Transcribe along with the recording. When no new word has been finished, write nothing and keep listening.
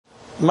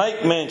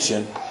make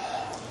mention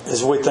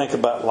as we think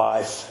about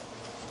life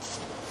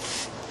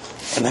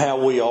and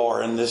how we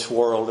are in this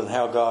world and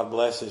how God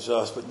blesses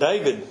us. But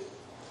David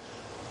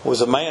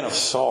was a man of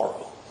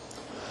sorrow.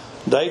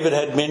 David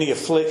had many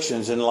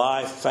afflictions in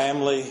life,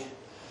 family,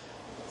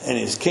 and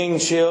his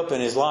kingship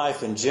and his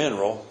life in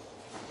general.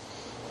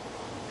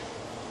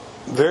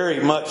 Very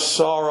much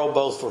sorrow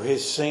both for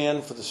his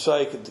sin, for the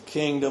sake of the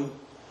kingdom,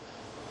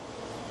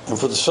 and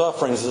for the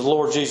sufferings of the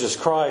Lord Jesus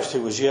Christ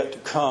who was yet to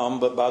come.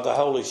 But by the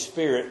Holy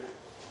Spirit,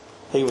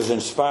 he was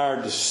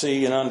inspired to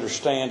see and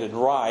understand and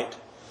write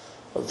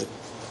of the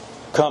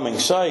coming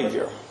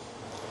Savior,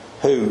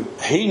 who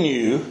he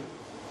knew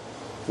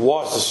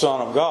was the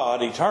Son of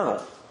God,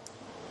 eternal,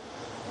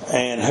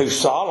 and who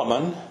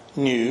Solomon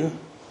knew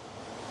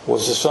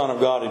was the Son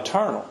of God,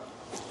 eternal.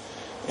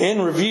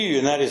 In review,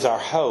 and that is our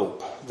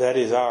hope, that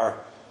is our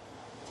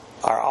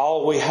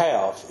all we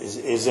have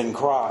is in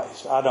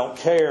Christ. I don't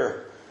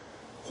care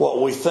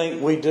what we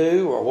think we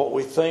do or what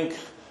we think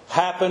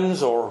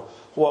happens or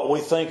what we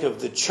think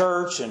of the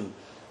church and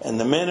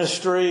the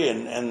ministry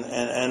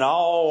and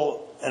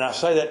all. And I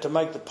say that to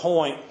make the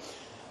point,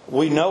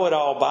 we know it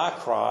all by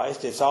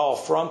Christ. It's all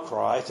from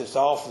Christ. It's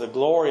all for the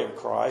glory of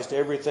Christ.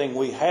 Everything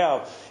we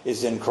have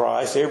is in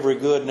Christ. Every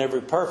good and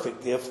every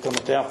perfect gift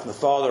cometh down from the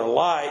Father of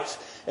lights.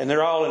 And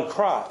they're all in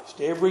Christ.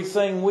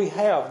 Everything we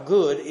have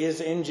good is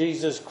in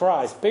Jesus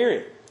Christ.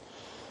 Period.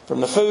 From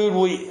the food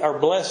we are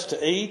blessed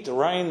to eat, the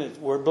rain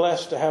that we're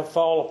blessed to have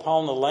fall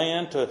upon the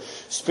land, to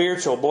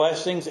spiritual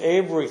blessings,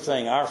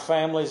 everything, our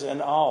families and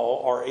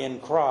all are in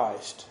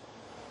Christ.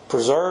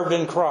 Preserved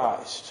in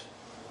Christ.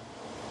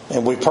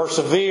 And we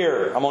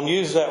persevere, I'm going to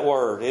use that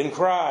word, in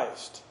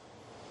Christ.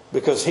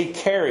 Because He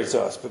carries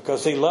us,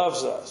 because He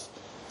loves us.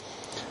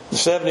 The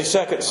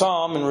 72nd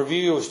Psalm in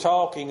review is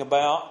talking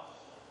about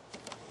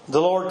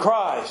the Lord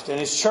Christ and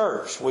His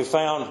church. We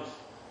found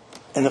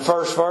in the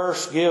first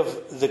verse,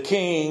 give the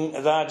King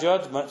thy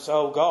judgments,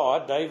 O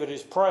God. David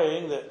is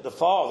praying that the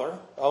Father,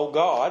 O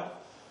God,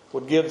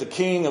 would give the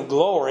King of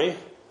glory,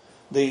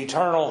 the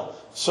eternal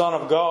Son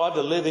of God,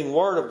 the living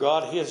Word of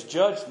God, His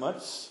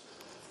judgments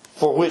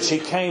for which He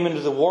came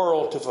into the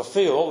world to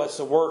fulfill. That's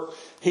the work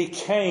He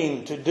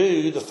came to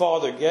do. The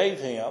Father gave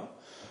Him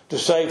to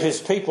save His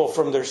people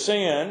from their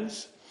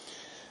sins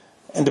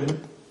and to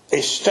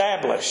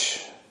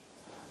establish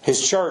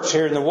His church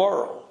here in the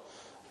world.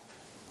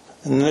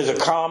 And there's a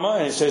comma,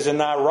 and it says, in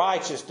thy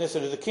righteousness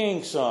unto the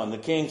King's Son. The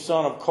King's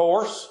Son, of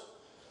course,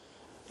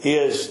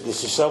 this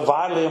is so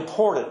vitally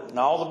important in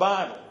all the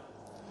Bible.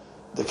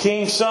 The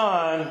King's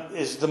Son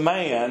is the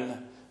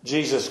man,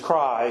 Jesus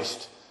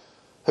Christ,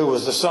 who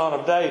was the son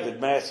of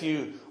David.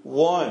 Matthew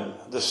 1,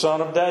 the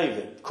son of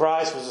David.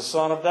 Christ was the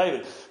son of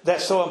David.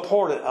 That's so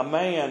important. A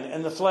man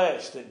in the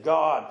flesh that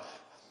God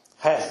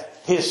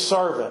hath His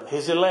servant,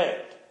 His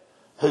elect,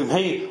 whom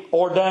He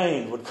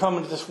ordained would come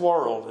into this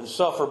world and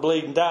suffer,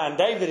 bleed, and die. And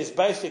David is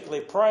basically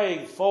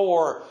praying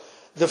for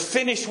the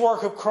finished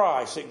work of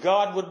Christ, that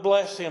God would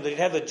bless him, that he'd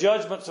have the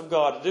judgments of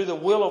God, to do the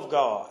will of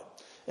God,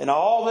 and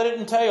all that it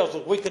entails,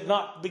 that we could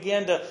not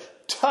begin to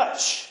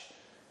touch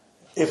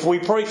if we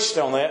preached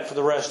on that for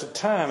the rest of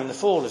time in the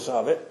fullness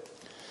of it.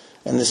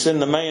 And this in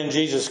the man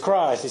Jesus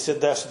Christ. He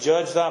said, thus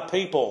judge thy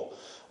people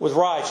with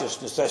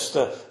righteousness. That's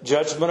the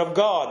judgment of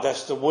God.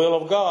 That's the will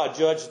of God.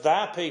 Judge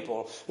thy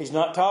people. He's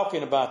not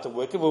talking about the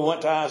wicked. We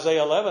went to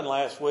Isaiah 11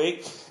 last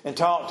week and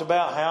talked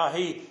about how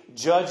He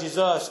judges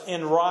us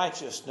in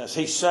righteousness.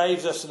 He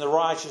saves us in the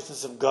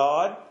righteousness of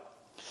God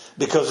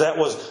because that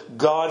was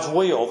God's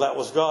will. That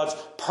was God's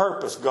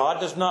purpose.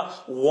 God does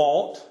not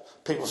want.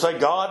 People say,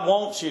 God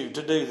wants you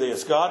to do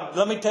this. God,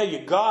 let me tell you,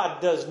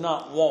 God does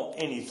not want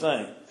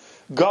anything.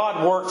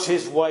 God works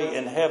His way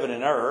in heaven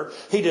and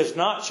earth. He does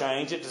not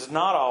change. It does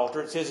not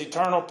alter. It's His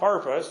eternal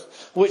purpose,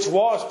 which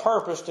was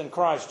purposed in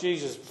Christ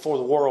Jesus before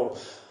the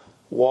world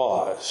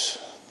was.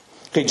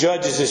 He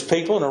judges His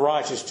people in the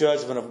righteous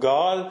judgment of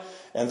God,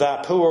 and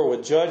thy poor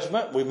with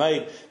judgment. We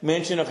made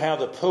mention of how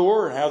the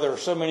poor, and how there are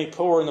so many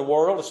poor in the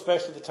world,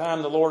 especially at the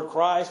time the Lord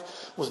Christ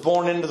was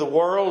born into the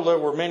world. There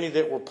were many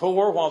that were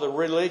poor, while the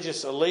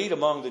religious elite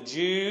among the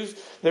Jews.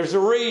 There's a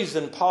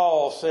reason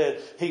Paul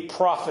said he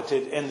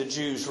profited in the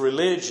Jews'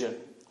 religion.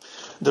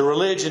 The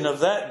religion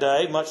of that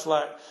day, much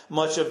like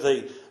much of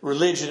the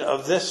religion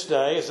of this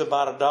day, is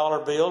about a dollar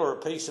bill or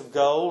a piece of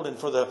gold, and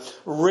for the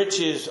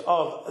riches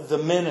of the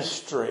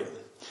ministry.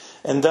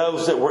 And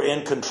those that were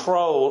in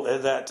control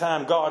at that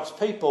time. God's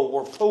people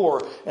were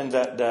poor in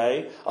that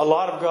day. A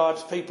lot of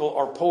God's people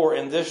are poor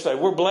in this day.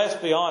 We're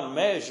blessed beyond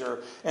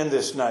measure in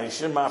this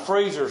nation. My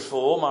freezer's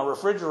full. My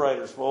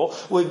refrigerator's full.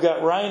 We've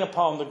got rain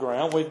upon the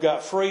ground. We've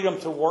got freedom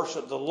to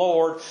worship the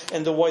Lord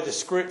in the way the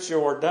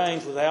Scripture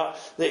ordains without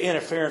the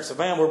interference of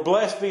man. We're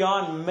blessed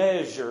beyond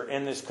measure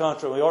in this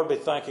country. We ought to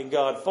be thanking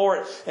God for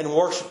it and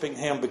worshiping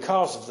Him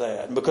because of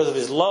that. And because of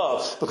His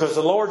love. Because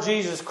the Lord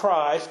Jesus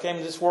Christ came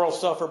to this world,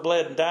 suffered,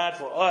 bled, and died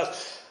for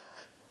us.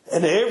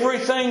 And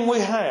everything we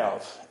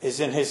have is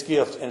in His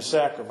gift and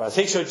sacrifice.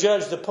 He shall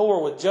judge the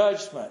poor with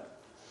judgment.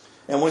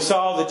 And we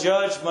saw the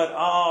judgment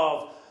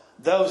of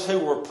those who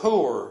were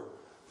poor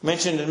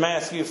Mentioned in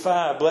Matthew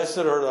 5, blessed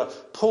are the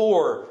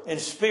poor in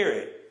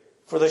spirit,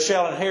 for they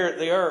shall inherit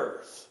the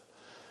earth.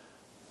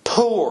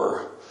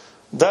 Poor,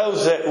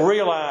 those that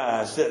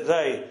realize that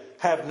they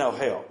have no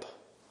help.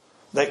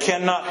 They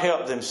cannot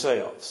help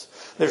themselves.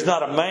 There's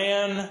not a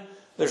man,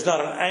 there's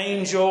not an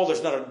angel,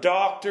 there's not a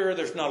doctor,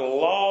 there's not a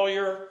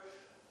lawyer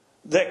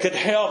that could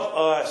help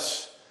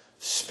us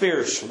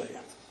spiritually.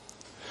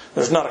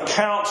 There's not a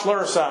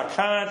counselor, a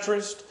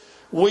psychiatrist.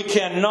 We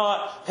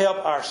cannot help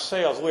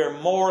ourselves. We are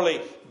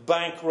morally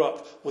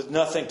bankrupt with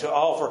nothing to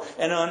offer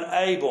and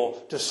unable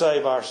to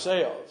save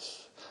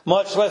ourselves.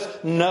 Much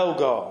less know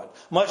God.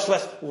 Much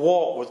less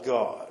walk with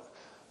God.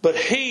 But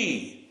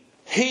He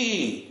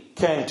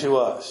came to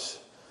us.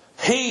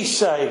 He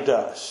saved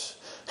us.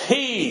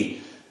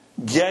 He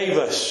gave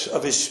us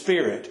of His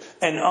Spirit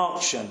and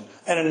unction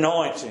and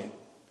anointing.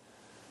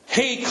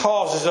 He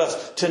causes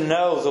us to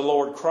know the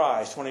Lord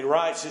Christ when He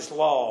writes His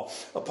law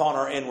upon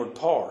our inward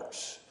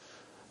parts.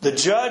 The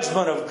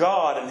judgment of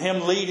God and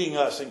Him leading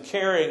us and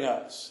carrying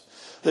us.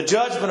 The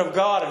judgment of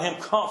God and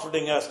Him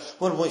comforting us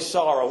when we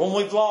sorrow. When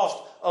we've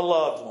lost a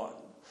loved one.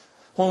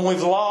 When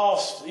we've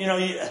lost,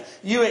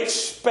 you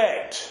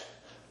expect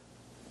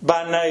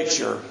by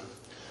nature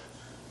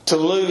to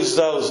lose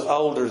those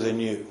older than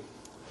you.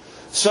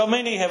 So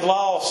many have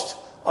lost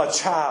a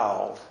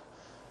child.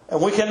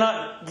 And we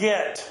cannot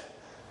get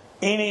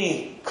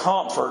any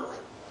comfort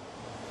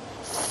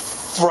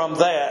from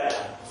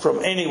that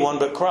from anyone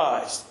but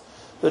Christ.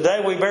 The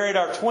day we buried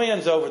our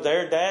twins over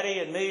there, Daddy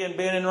and me and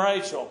Ben and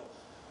Rachel,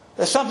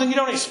 that's something you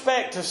don't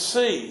expect to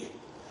see.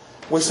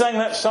 We sang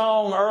that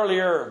song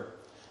earlier,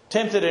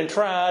 Tempted and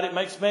Tried. It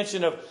makes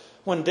mention of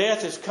when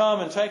death has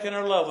come and taken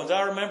our loved ones.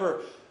 I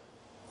remember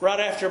right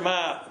after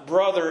my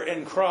brother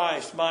in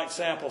Christ, Mike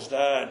Samples,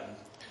 died.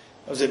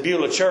 I was at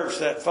Beulah Church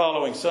that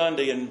following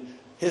Sunday, and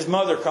his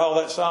mother called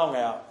that song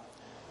out.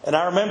 And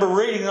I remember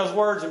reading those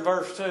words in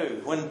verse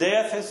 2. When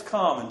death has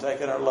come and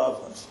taken our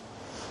loved ones.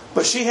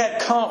 But she had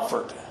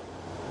comfort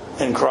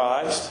in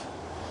Christ.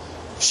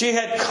 She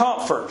had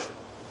comfort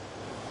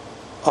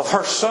of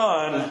her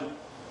Son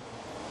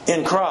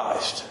in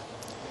Christ.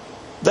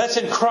 That's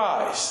in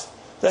Christ.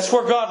 That's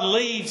where God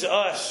leads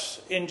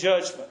us in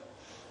judgment.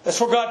 That's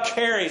where God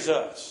carries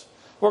us.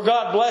 Where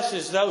God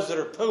blesses those that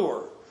are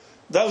poor.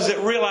 Those that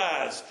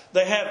realize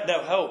they have no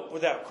hope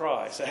without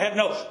Christ. They have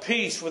no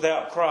peace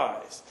without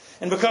Christ.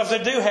 And because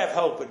they do have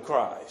hope in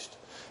Christ.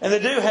 And they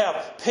do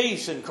have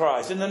peace in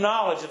Christ, in the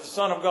knowledge of the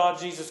Son of God,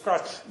 Jesus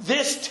Christ.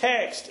 This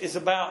text is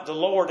about the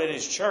Lord and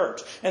His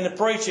church and the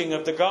preaching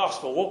of the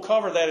gospel. We'll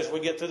cover that as we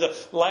get through the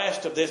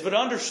last of this. But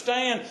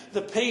understand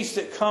the peace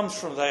that comes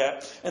from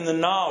that and the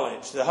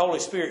knowledge the Holy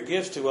Spirit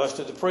gives to us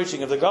to the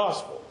preaching of the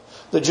gospel,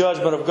 the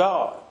judgment of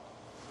God.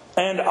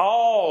 And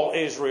all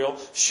Israel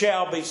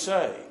shall be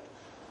saved.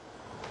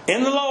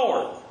 In the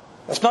Lord.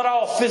 That's not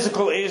all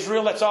physical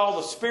Israel, that's all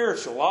the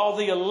spiritual. All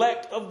the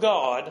elect of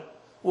God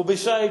will be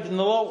saved in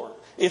the Lord.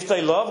 If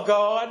they love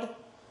God,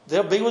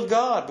 they'll be with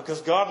God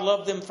because God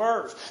loved them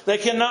first. They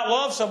cannot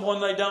love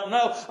someone they don't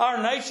know.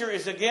 Our nature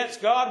is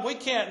against God. We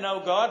can't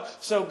know God,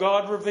 so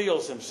God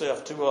reveals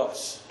Himself to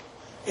us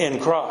in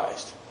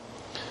Christ.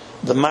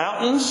 The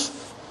mountains,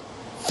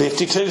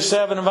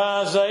 52:7 of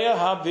Isaiah,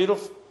 how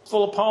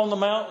beautiful upon the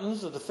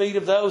mountains are the feet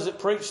of those that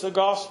preach the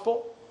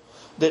gospel,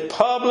 that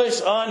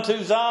publish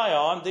unto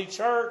Zion, the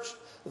church,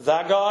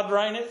 thy God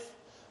reigneth.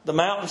 The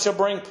mountain shall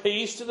bring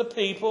peace to the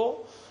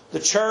people. The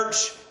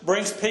church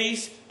brings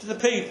peace to the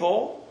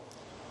people.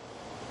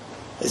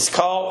 It's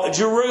called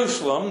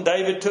Jerusalem.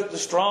 David took the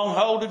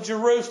stronghold of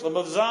Jerusalem,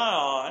 of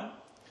Zion,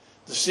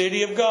 the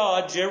city of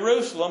God.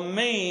 Jerusalem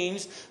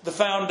means the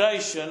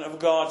foundation of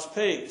God's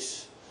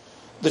peace.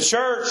 The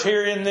church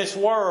here in this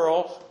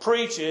world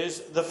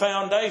preaches the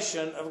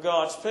foundation of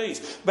God's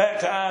peace. Back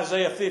to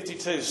Isaiah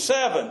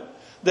 52:7,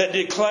 that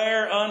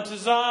declare unto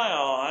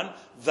Zion,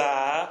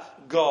 thy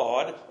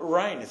God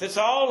reigneth. It's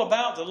all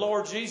about the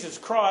Lord Jesus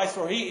Christ,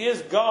 for He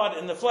is God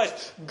in the flesh.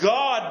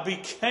 God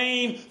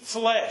became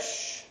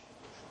flesh.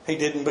 He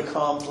didn't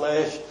become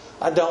flesh.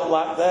 I don't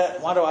like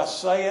that. Why do I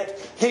say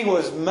it? He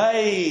was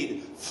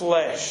made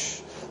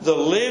flesh. The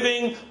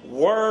living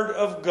Word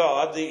of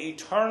God, the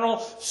eternal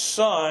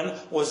Son,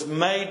 was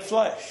made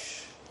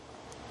flesh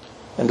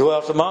and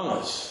dwelt among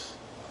us.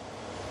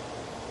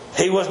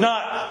 He was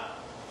not,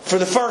 for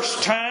the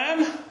first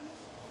time,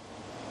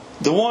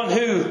 the one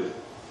who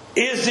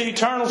is the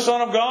eternal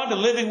Son of God, the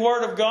living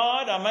Word of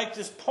God. I make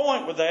this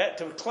point with that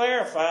to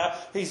clarify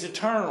He's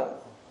eternal.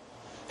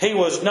 He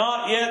was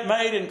not yet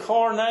made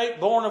incarnate,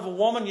 born of a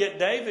woman, yet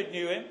David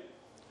knew Him.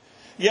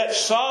 Yet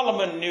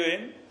Solomon knew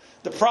Him.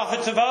 The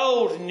prophets of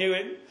old knew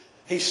Him.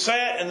 He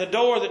sat in the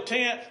door of the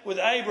tent with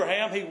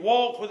Abraham. He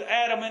walked with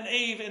Adam and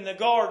Eve in the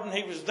garden.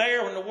 He was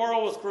there when the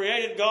world was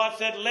created. God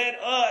said, let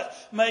us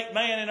make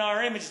man in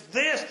our image.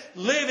 This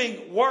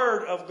living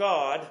Word of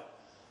God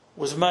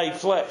was made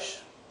flesh.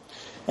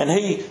 And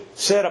He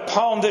said,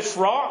 upon this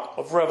rock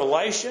of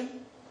revelation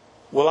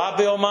will I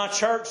build my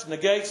church, and the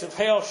gates of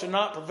hell shall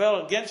not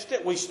prevail against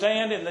it. We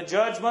stand in the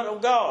judgment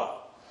of God.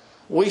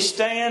 We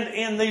stand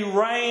in the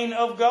reign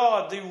of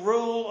God, the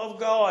rule of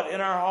God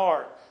in our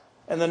heart,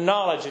 and the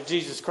knowledge of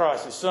Jesus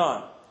Christ, His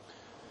Son.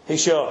 He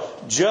shall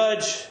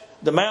judge.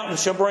 The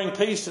mountains shall bring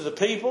peace to the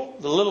people,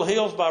 the little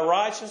hills by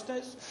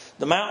righteousness.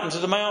 The mountains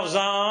of the Mount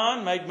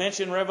Zion, made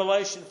mention in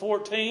Revelation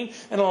 14,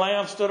 and a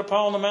lamb stood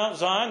upon the Mount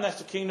Zion. That's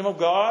the kingdom of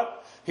God.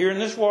 Here in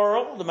this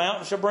world, the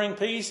mountains shall bring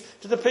peace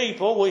to the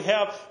people. We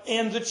have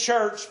in the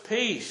church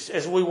peace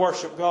as we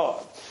worship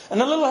God.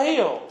 And the little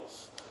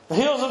hills, the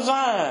hills of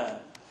Zion,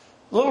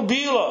 little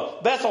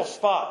Beulah, Bethel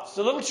spots,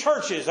 the little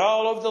churches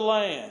all over the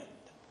land.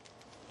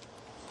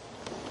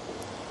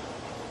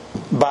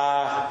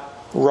 By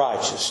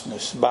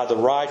righteousness, by the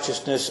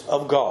righteousness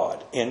of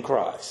God in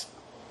Christ.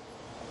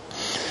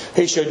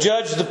 He shall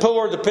judge the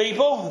poor of the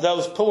people,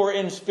 those poor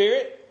in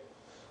spirit,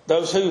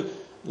 those who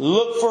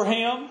look for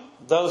Him,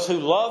 those who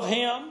love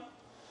Him,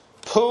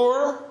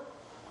 poor,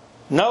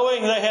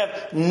 knowing they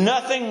have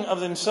nothing of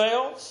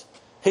themselves.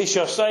 He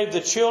shall save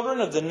the children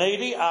of the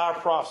needy, our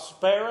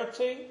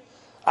prosperity,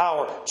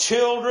 our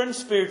children,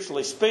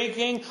 spiritually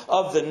speaking,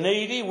 of the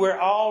needy. We're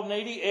all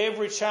needy.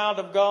 Every child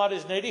of God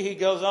is needy. He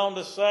goes on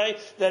to say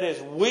that as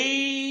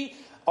we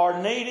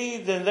are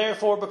needy, then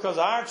therefore, because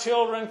our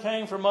children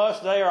came from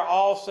us, they are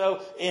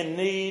also in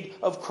need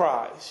of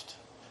Christ.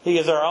 He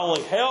is our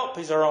only help.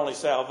 He's our only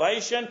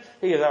salvation.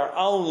 He is our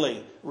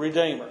only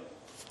Redeemer.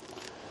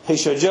 He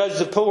shall judge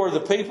the poor of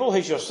the people.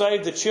 He shall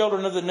save the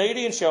children of the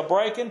needy, and shall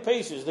break in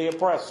pieces the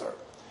oppressor.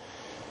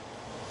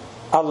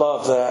 I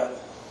love that.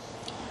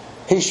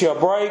 He shall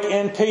break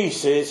in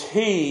pieces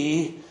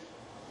he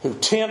who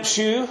tempts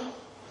you,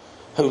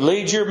 who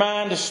leads your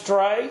mind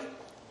astray,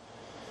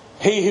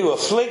 he who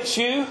afflicts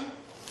you,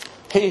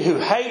 he who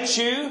hates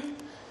you,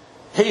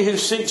 he who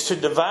seeks to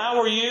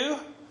devour you,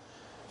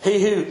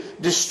 he who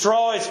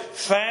destroys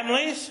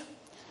families,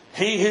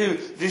 he who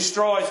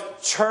destroys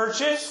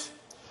churches,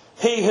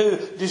 he who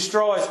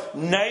destroys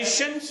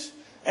nations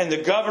and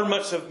the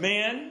governments of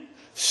men,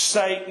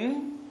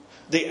 Satan,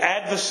 the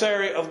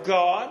adversary of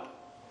God.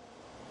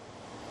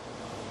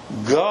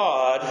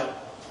 God,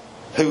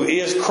 who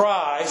is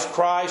Christ,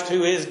 Christ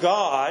who is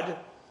God.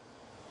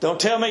 Don't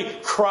tell me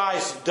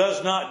Christ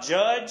does not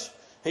judge.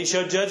 He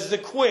shall judge the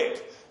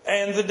quick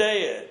and the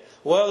dead.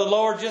 Well, the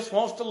Lord just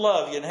wants to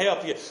love you and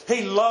help you.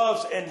 He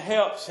loves and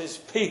helps His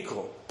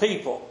people.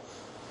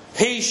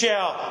 He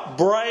shall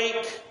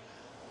break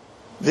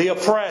the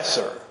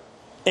oppressor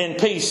in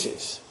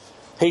pieces.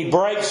 He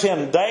breaks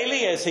him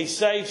daily as He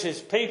saves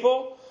His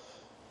people.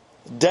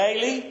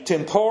 Daily,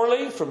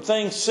 temporally, from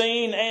things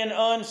seen and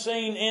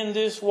unseen in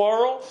this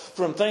world,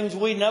 from things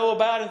we know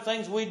about and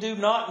things we do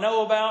not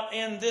know about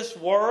in this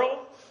world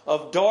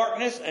of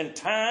darkness and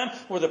time,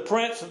 where the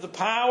prince of the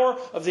power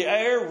of the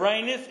air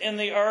reigneth in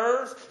the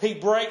earth. He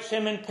breaks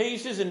him in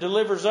pieces and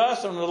delivers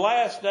us on the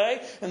last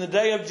day. In the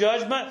day of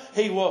judgment,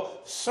 He will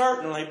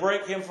certainly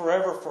break him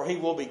forever, for he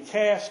will be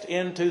cast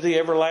into the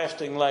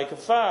everlasting lake of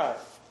fire.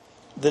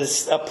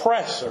 The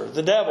oppressor,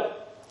 the devil.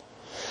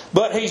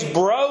 But He's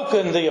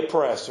broken the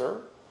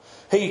oppressor.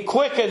 He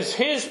quickens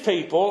His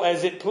people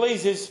as it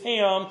pleases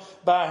Him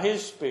by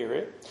His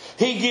Spirit.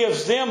 He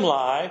gives them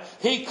life.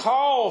 He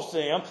calls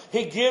them.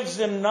 He gives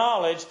them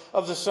knowledge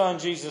of the Son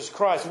Jesus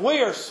Christ.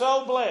 We are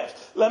so blessed.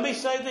 Let me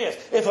say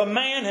this. If a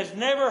man has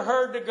never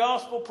heard the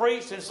gospel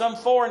preached in some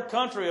foreign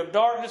country of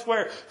darkness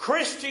where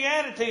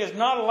Christianity is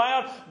not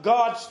allowed,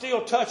 God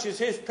still touches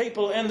His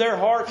people in their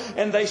heart,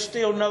 and they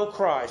still know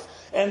Christ.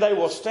 And they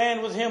will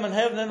stand with Him in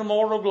heaven in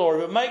immortal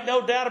glory. But make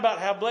no doubt about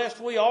how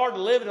blessed we are to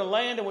live in a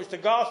land in which the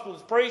gospel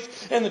is preached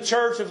in the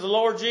church of the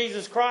Lord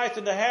Jesus Christ,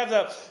 and to have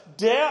the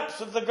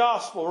depths of the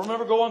gospel.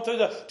 Remember going through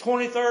the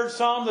 23rd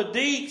Psalm, the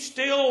deep,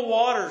 still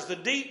waters, the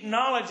deep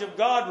knowledge of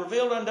God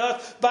revealed unto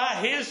us by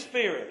His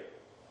Spirit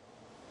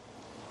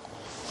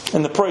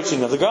in the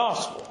preaching of the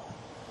gospel.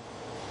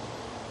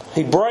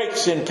 He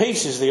breaks in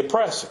pieces the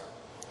oppressor.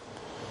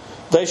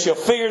 They shall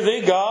fear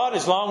Thee, God,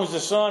 as long as the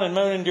sun and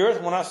moon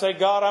endureth. When I say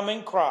God, I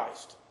mean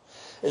Christ.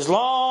 As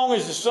long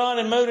as the sun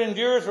and moon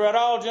endure throughout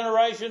all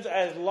generations,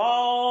 as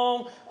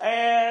long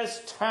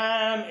as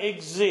time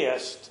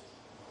exists,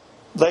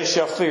 they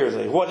shall fear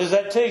Thee. What does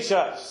that teach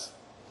us?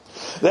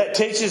 That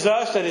teaches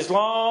us that as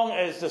long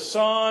as the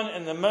sun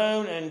and the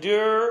moon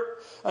endure,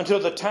 until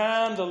the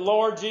time the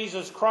Lord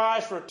Jesus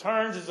Christ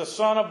returns as the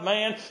Son of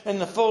Man in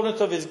the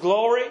fullness of His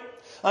glory,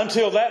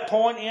 until that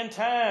point in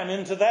time,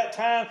 into that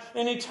time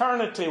in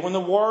eternity, when the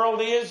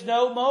world is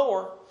no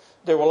more,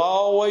 there will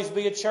always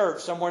be a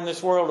church somewhere in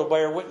this world to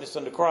bear witness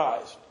unto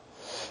Christ.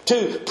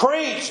 To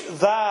preach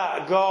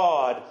Thy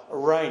God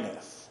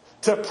reigneth.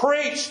 To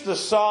preach the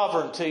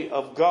sovereignty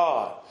of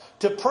God.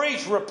 To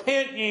preach,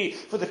 repent ye,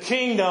 for the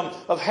kingdom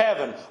of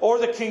heaven, or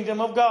the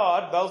kingdom of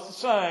God, both the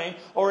same,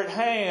 or at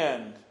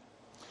hand.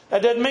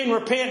 That doesn't mean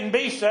repent and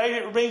be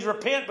saved. It means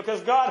repent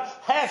because God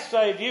hath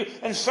saved you,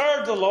 and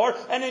serve the Lord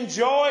and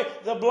enjoy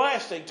the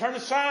blessing. Turn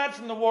aside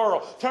from the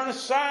world. Turn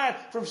aside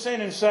from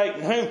sin and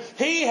Satan, whom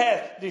He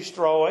hath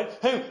destroyed,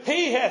 whom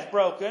He hath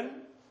broken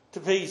to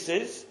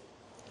pieces,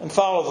 and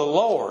follow the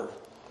Lord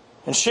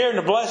and share in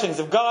the blessings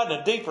of God in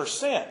a deeper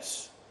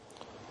sense.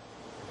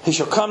 He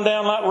shall come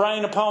down like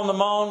rain upon the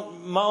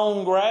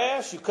mown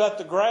grass. You cut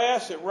the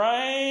grass, it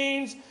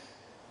rains,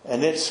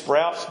 and it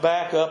sprouts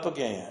back up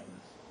again.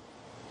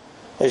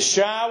 As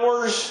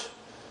showers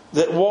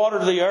that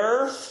water the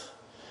earth,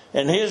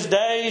 in His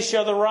days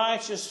shall the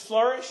righteous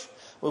flourish.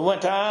 We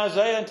went to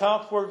Isaiah and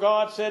talked where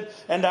God said,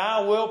 and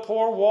I will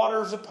pour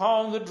waters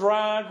upon the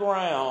dry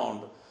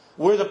ground.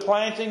 We're the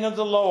planting of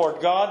the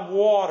Lord. God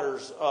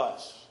waters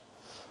us.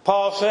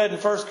 Paul said in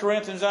 1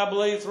 Corinthians, I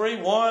believe,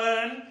 3,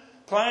 one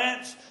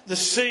plants the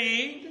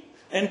seed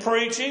in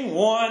preaching.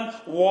 One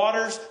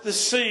waters the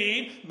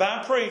seed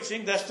by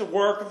preaching. That's the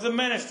work of the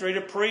ministry,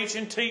 to preach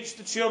and teach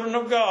the children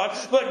of God.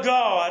 But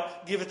God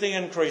giveth the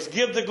increase.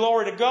 Give the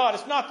glory to God.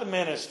 It's not the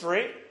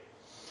ministry.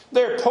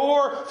 They're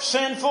poor,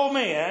 sinful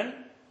men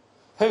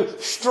who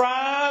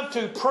strive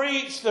to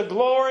preach the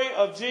glory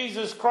of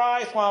Jesus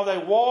Christ while they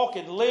walk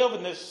and live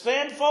in this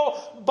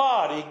sinful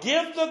body.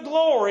 Give the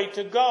glory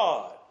to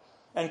God.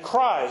 And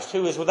Christ,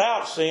 who is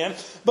without sin,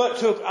 but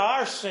took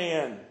our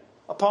sin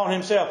upon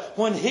Himself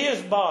when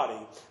His body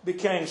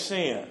became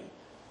sin,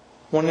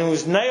 when He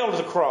was nailed to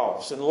the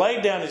cross and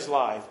laid down His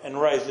life and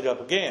raised it up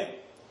again.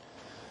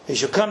 He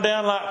shall come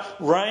down like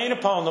rain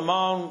upon the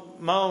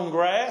mown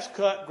grass,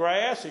 cut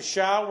grass, as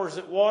showers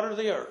that water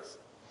the earth.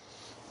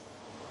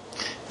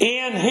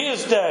 In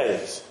His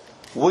days.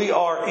 We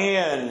are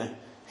in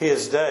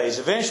His days.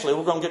 Eventually,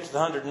 we're going to get to the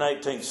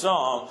 118th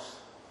Psalm.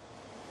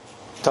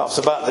 It talks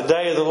about the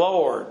day of the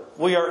Lord.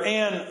 We are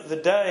in the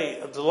day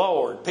of the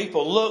Lord.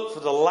 People look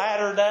for the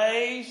latter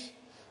days.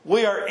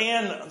 We are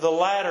in the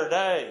latter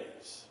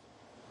days.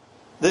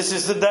 This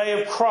is the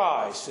day of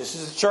Christ. This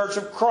is the church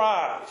of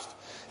Christ.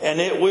 And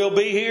it will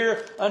be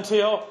here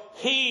until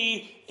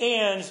He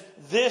ends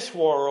this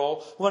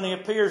world, when He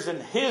appears in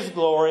His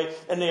glory,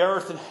 and the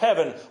earth and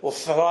heaven will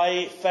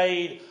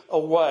fade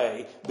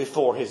away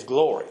before His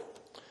glory.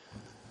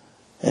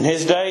 In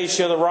His days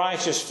shall the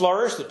righteous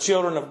flourish, the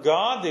children of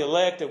God, the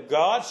elect of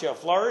God shall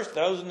flourish,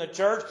 those in the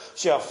church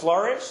shall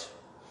flourish.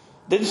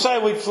 Didn't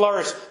say we'd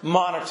flourish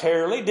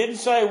monetarily. Didn't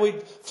say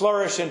we'd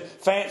flourish in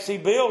fancy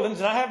buildings.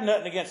 And I have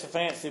nothing against a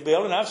fancy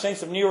building. I've seen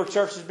some newer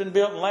churches been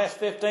built in the last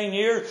 15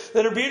 years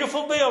that are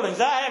beautiful buildings.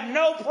 I have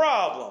no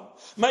problem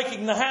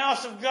making the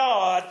house of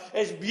God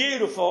as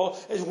beautiful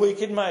as we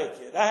can make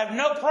it. I have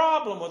no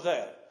problem with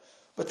that.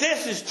 But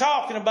this is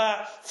talking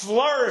about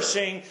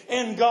flourishing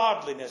in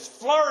godliness,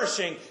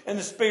 flourishing in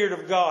the Spirit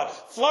of God,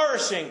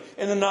 flourishing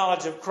in the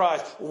knowledge of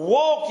Christ,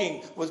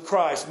 walking with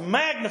Christ,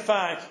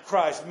 magnifying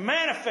Christ,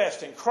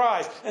 manifesting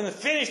Christ and the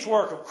finished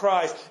work of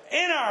Christ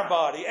in our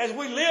body as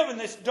we live in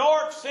this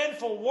dark,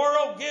 sinful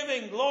world,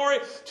 giving glory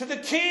to the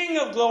King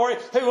of glory,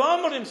 who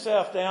humbled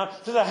Himself down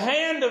to the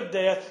hand of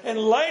death and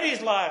laid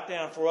His life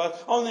down for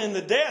us in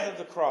the death of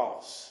the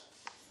cross.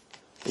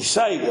 He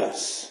saved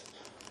us.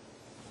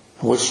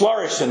 We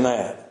flourish in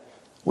that.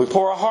 We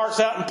pour our hearts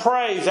out in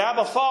praise,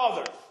 Abba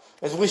Father,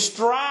 as we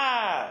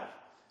strive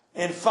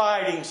in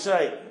fighting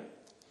Satan,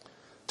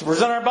 to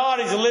present our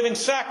bodies a living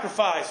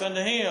sacrifice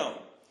unto Him.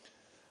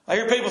 I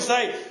hear people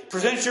say,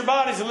 present your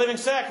bodies a living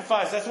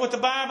sacrifice. That's what the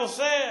Bible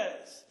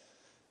says.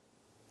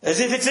 As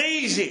if it's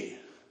easy.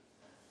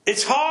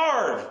 It's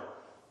hard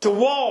to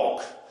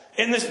walk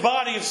in this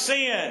body of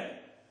sin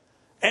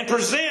and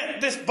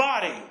present this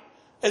body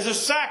as a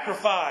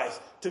sacrifice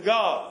to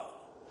God.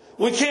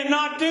 We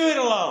cannot do it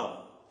alone.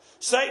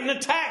 Satan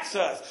attacks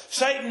us.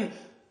 Satan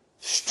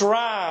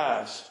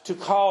strives to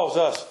cause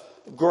us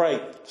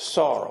great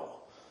sorrow.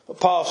 But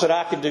Paul said,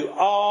 I can do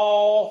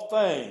all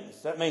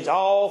things. That means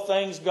all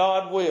things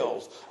God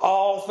wills.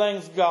 All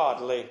things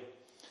godly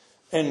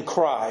in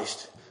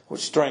Christ,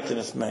 which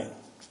strengtheneth me.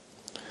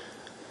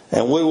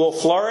 And we will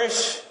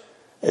flourish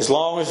as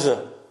long as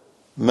the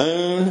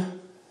moon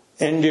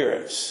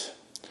endureth.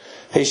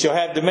 He shall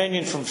have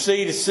dominion from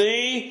sea to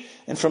sea,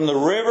 and from the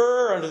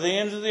river unto the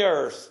ends of the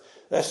earth.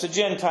 That's the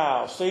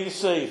Gentiles, sea to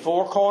sea,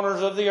 four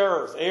corners of the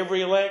earth.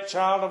 Every elect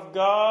child of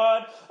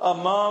God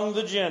among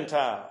the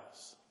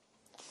Gentiles,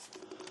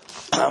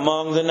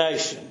 among the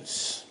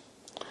nations.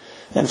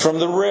 And from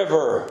the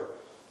river,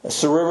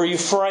 that's the river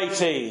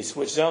Euphrates,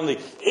 which is on the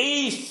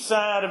east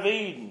side of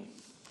Eden.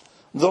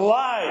 The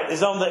light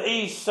is on the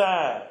east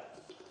side.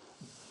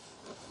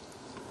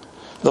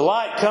 The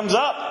light comes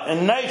up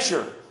in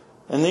nature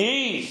in the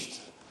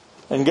east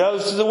and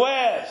goes to the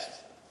west.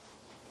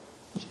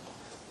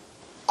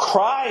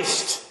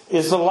 Christ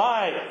is the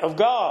light of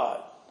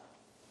God.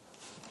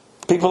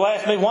 People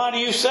ask me, why do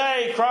you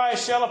say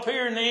Christ shall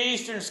appear in the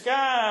eastern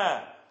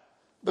sky?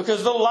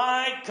 Because the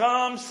light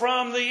comes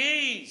from the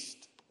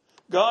east.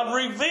 God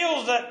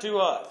reveals that to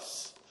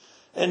us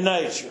in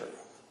nature.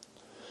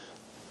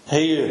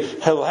 He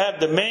will have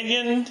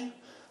dominion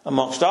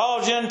amongst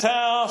all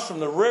Gentiles from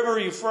the river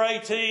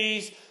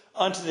Euphrates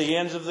unto the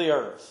ends of the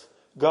earth.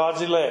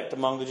 God's elect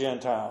among the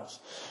Gentiles.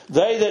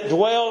 They that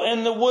dwell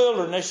in the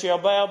wilderness shall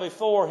bow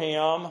before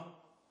Him,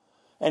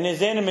 and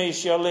His enemies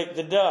shall lick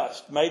the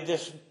dust. Made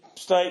this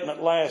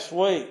statement last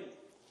week.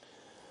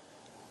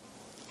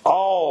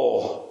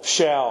 All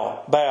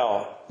shall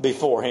bow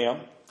before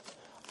Him.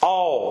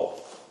 All.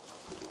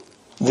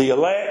 the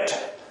elect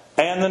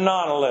and the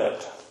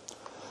non-elect.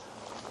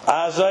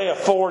 Isaiah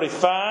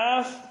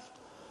 45.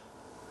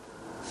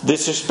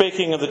 This is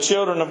speaking of the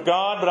children of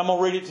God, but I'm going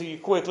to read it to you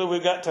quickly.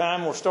 We've got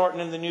time. We're starting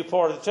in the new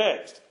part of the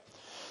text.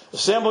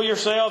 Assemble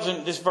yourselves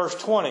in this verse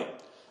 20.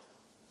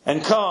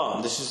 And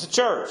come. This is the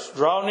church.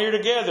 Draw near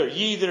together,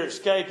 ye that are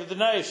escaped of the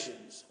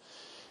nations.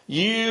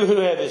 You who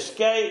have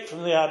escaped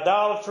from the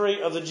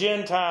idolatry of the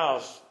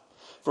Gentiles,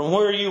 from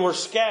where you were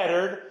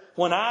scattered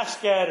when I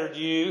scattered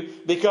you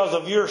because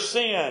of your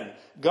sin.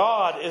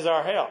 God is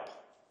our help.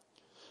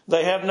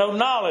 They have no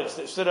knowledge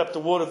that set up the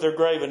wood of their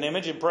graven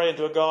image and pray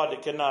unto a God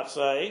that cannot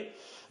save.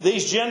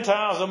 These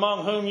Gentiles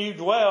among whom you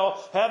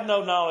dwell have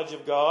no knowledge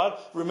of God.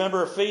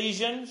 Remember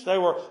Ephesians? They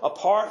were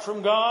apart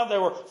from God. They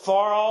were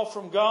far off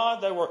from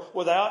God. They were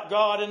without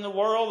God in the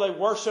world. They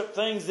worshiped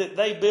things that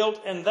they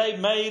built and they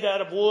made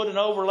out of wood and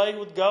overlaid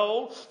with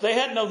gold. They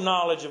had no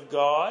knowledge of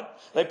God.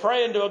 They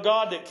pray unto a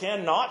God that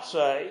cannot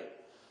save.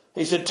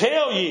 He said,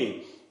 tell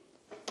ye.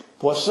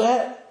 What's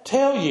that?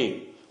 Tell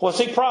ye. What's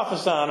he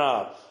prophesying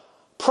of?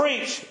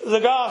 Preach the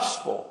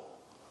gospel.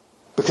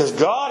 Because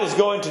God is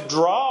going to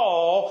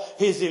draw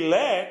His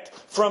elect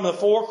from the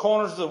four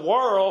corners of the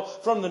world,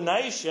 from the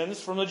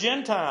nations, from the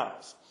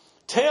Gentiles.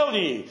 Tell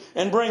ye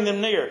and bring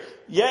them near.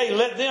 Yea,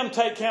 let them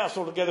take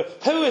counsel together.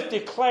 Who hath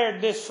declared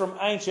this from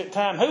ancient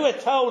time? Who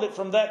hath told it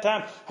from that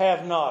time?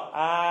 Have not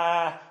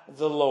I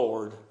the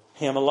Lord,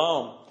 Him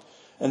alone.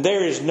 And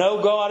there is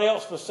no God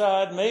else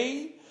beside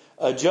me,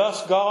 a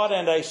just God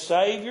and a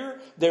Savior.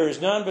 There is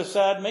none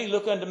beside me.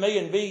 Look unto me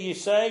and be ye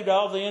saved,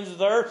 all the ends of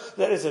the earth.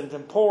 That is a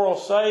temporal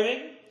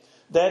saving.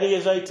 That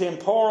is a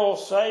temporal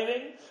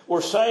saving.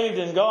 We're saved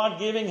in God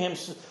giving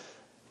us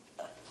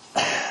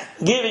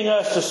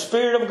the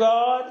Spirit of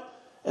God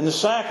and the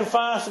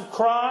sacrifice of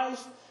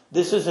Christ.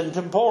 This is a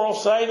temporal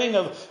saving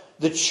of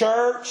the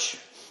church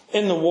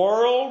in the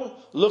world,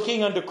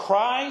 looking unto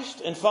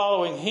Christ and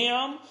following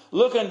Him.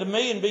 Look unto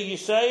me and be ye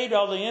saved,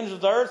 all the ends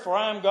of the earth, for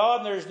I am God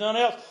and there is none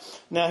else.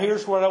 Now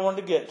here's what I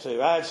wanted to get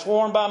to. I had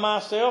sworn by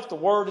myself, the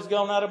word has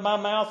gone out of my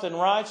mouth in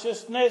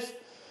righteousness,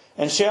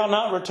 and shall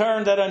not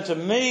return, that unto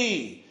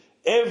me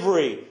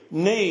every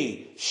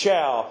knee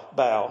shall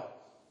bow.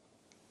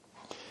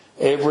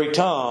 Every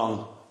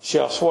tongue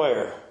shall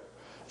swear.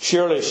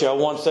 Surely shall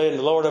one say, in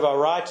the Lord have our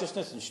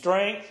righteousness and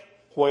strength.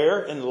 Where?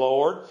 In the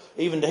Lord.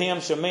 Even to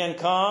Him shall men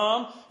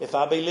come. If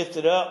I be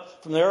lifted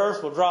up from the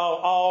earth, will draw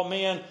all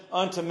men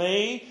unto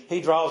me.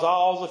 He draws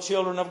all the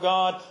children of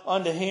God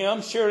unto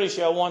Him. Surely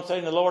shall one say,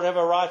 in the Lord have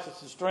our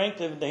righteousness and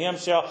strength. Even to Him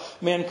shall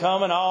men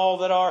come, and all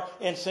that are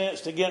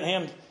incensed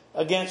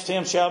against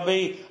him shall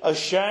be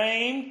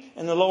ashamed.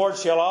 And the Lord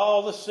shall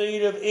all the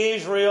seed of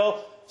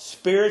Israel,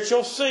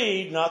 spiritual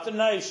seed, not the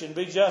nation,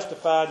 be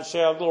justified and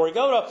shall glory.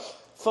 Go to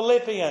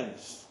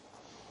Philippians.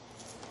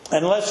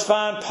 And let's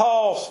find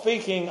Paul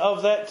speaking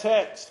of that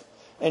text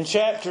in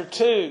chapter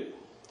 2.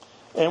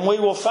 And we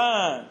will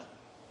find,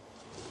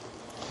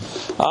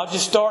 I'll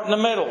just start in the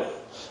middle.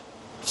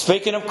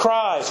 Speaking of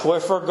Christ,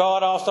 wherefore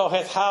God also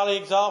hath highly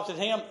exalted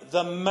Him,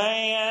 the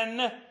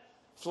man,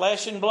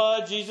 flesh and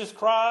blood, Jesus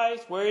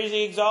Christ. Where is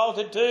He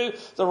exalted to?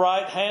 The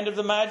right hand of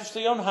the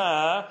Majesty on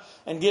high,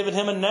 and given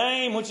Him a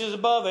name which is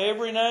above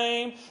every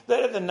name,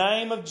 that at the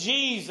name of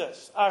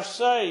Jesus, our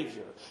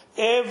Savior,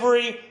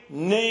 every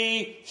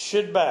knee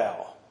should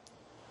bow.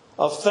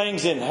 Of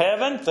things in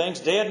heaven, things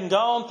dead and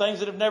gone, things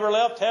that have never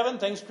left heaven,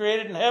 things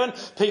created in heaven,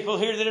 people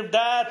here that have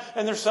died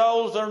and their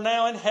souls are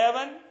now in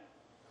heaven.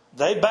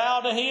 They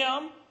bow to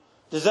Him.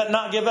 Does that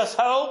not give us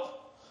hope?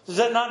 Does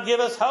that not give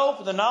us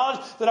hope? The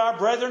knowledge that our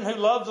brethren who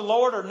love the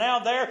Lord are now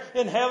there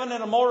in heaven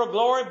in immortal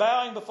glory,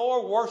 bowing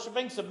before,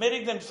 worshiping,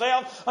 submitting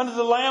themselves unto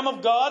the Lamb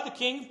of God, the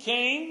King of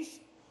Kings.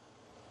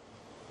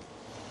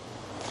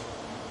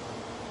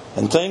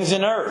 And things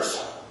in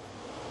earth,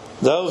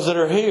 those that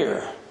are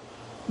here,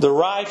 the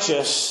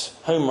righteous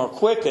whom are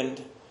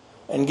quickened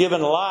and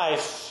given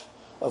life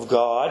of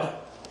God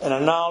and a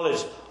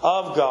knowledge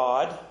of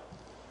God,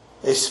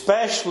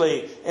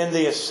 especially in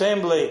the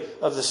assembly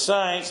of the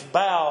saints,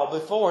 bow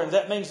before Him.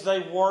 That means they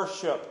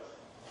worship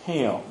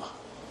Him.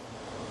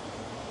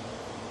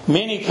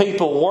 Many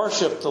people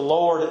worship the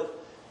Lord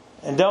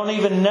and don't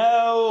even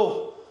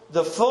know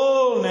the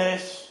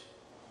fullness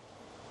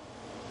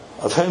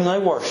of whom they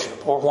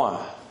worship or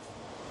why.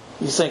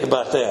 You think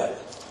about that.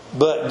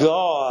 But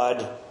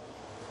God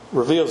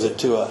reveals it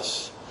to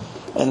us.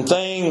 And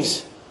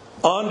things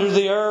under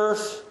the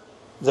earth,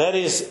 that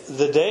is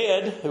the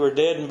dead, who are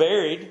dead and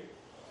buried,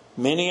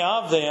 many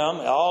of them,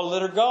 all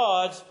that are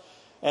God's,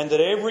 and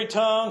that every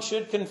tongue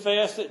should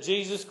confess that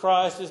Jesus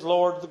Christ is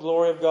Lord to the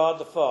glory of God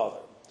the Father.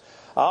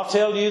 I'll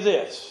tell you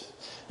this.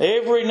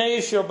 Every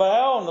knee shall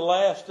bow on the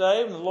last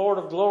day when the Lord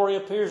of glory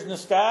appears in the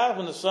sky,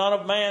 when the Son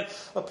of Man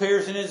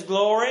appears in His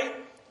glory.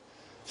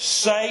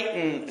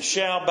 Satan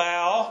shall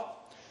bow,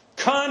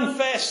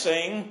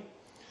 confessing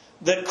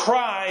that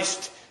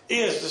Christ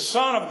is the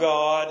Son of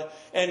God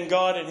and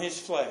God in His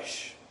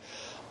flesh.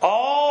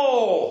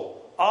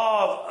 All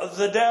of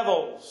the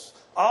devils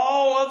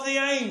all of the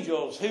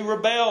angels who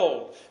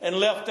rebelled and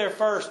left their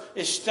first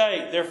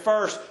estate, their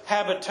first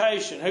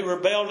habitation, who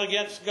rebelled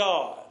against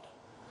God,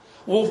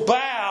 will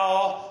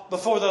bow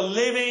before the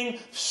living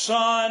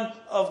Son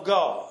of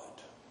God.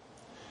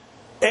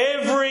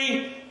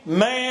 Every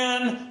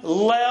man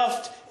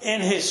left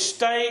in his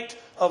state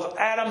of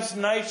Adam's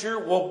nature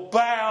will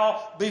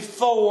bow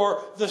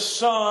before the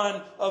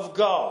Son of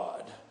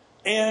God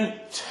in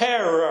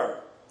terror.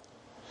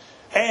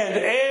 And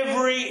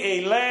every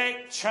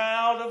elect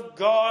child of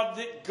God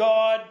that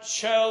God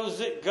chose,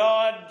 that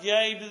God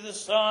gave to the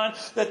Son,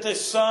 that the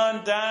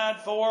Son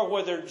died for,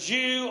 whether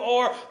Jew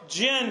or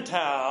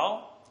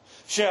Gentile,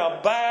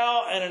 shall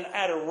bow in an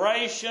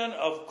adoration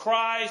of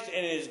Christ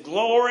and His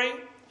glory,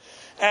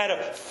 out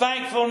of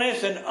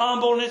thankfulness and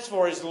humbleness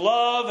for His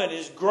love and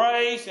His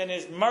grace and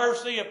His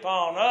mercy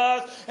upon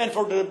us, and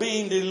for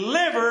being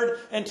delivered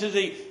into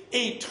the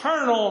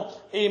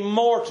eternal,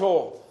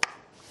 immortal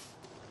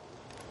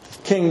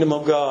kingdom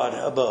of God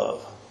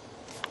above.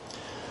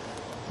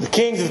 The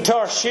kings of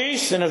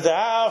Tarshish and of the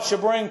isle shall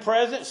bring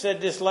presents. Said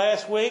this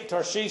last week.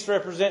 Tarshish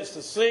represents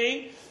the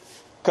sea,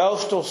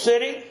 coastal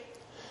city.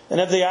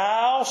 And of the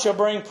isle shall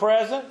bring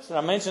presents. And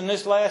I mentioned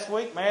this last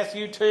week,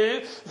 Matthew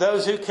 2.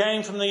 Those who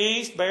came from the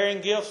east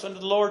bearing gifts unto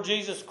the Lord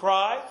Jesus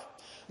Christ.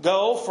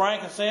 Gold,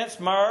 frankincense,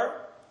 myrrh.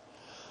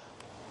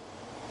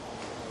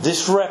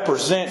 This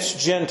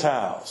represents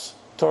Gentiles.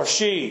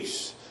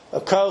 Tarshish,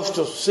 a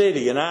coastal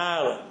city, an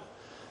island.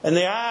 And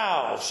the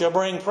isle shall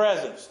bring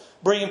presents,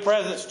 bringing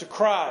presents to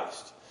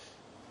Christ.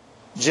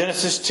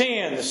 Genesis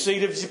 10, the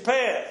seed of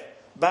Japheth.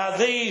 By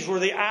these were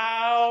the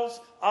isles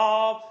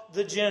of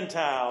the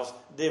Gentiles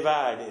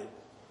divided.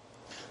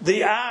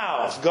 The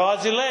isles,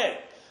 God's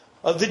elect,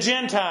 of the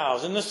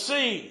Gentiles in the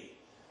sea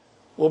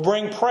will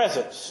bring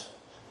presents.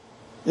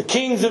 The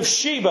kings of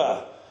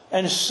Sheba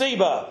and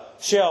Seba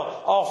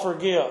shall offer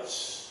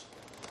gifts.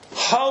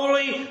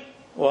 Holy,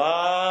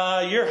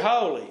 well, you're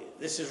holy.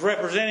 This is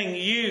representing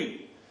you.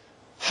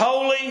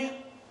 Holy,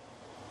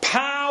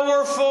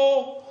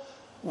 powerful,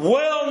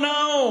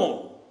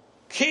 well-known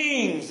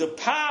kings of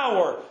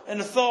power and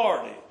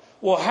authority.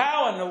 Well,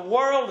 how in the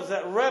world does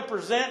that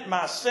represent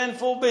my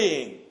sinful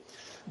being?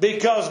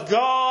 Because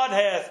God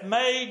hath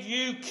made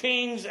you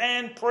kings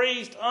and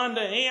priests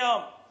unto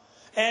Him,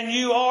 and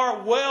you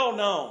are well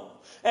known,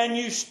 and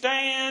you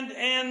stand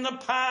in the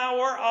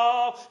power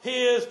of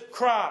His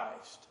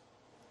Christ.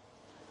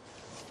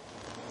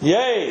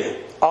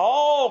 Yea,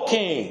 all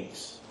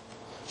kings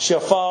shall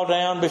fall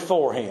down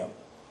before Him.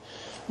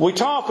 We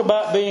talk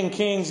about being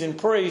kings and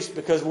priests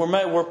because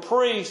we're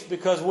priests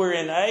because we're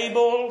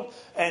enabled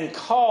and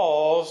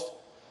caused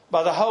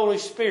by the Holy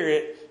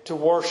Spirit to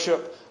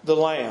worship the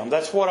Lamb.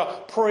 That's what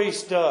a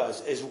priest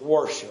does, is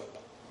worship.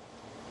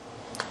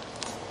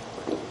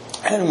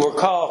 And we're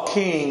called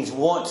kings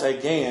once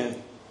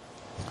again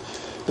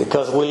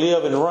because we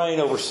live and reign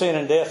over sin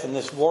and death in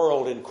this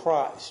world in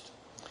Christ.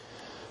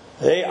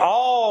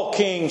 All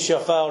kings shall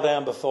fall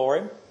down before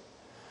Him.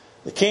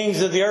 The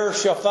kings of the earth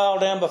shall fall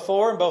down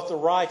before Him, both the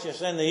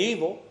righteous and the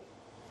evil.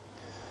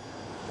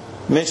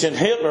 Mentioned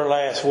Hitler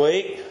last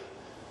week.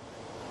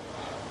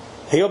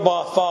 He'll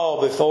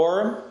fall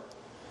before Him.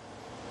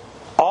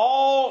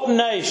 All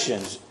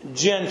nations,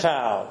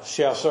 Gentiles,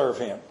 shall serve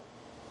Him.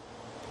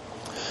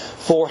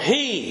 For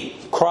He,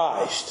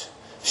 Christ,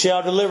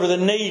 shall deliver the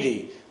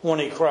needy when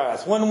He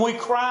cries. When we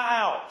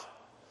cry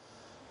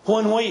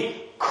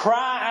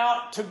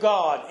out to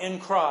God in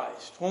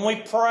Christ, when we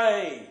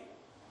pray.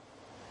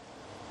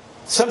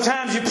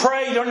 Sometimes you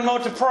pray, you don't even know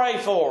what to pray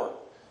for.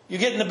 You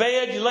get in the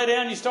bed, you lay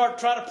down, you start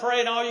trying to pray,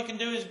 and all you can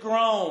do is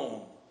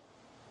groan.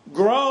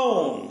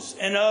 Groans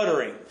and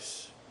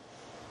utterings.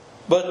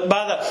 But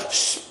by the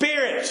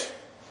Spirit,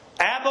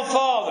 Abba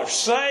Father,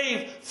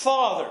 save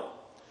Father,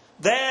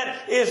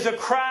 that is the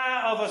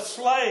cry of a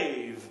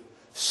slave.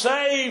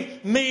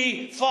 Save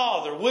me,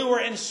 Father. We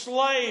were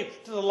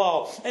enslaved to the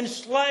law,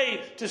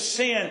 enslaved to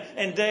sin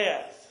and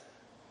death.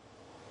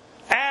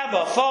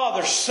 Abba,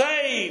 Father,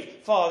 save,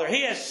 Father.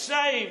 He has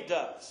saved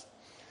us.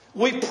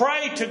 We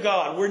pray to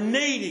God. We're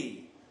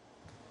needy.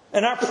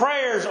 And our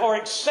prayers are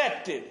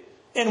accepted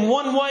in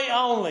one way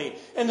only,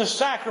 in the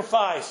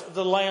sacrifice of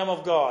the Lamb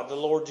of God, the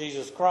Lord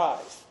Jesus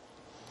Christ.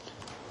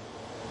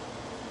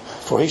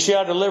 For He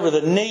shall deliver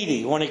the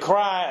needy when He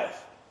crieth.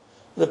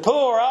 The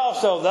poor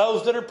also,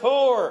 those that are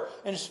poor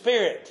in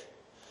spirit.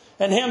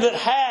 And him that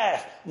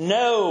hath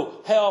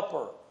no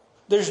helper.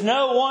 There's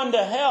no one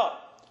to help.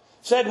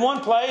 Said in one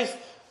place,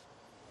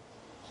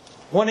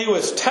 when He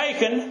was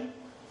taken,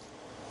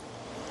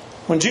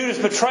 when Judas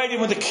betrayed Him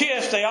with a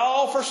kiss, they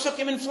all forsook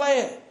Him and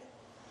fled.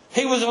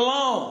 He was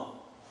alone.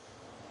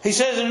 He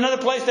says in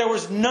another place, there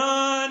was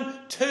none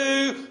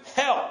to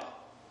help.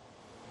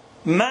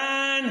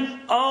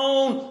 Mine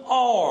own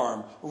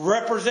arm,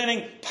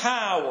 representing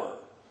power.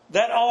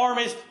 That arm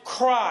is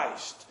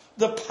Christ,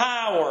 the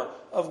power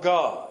of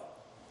God.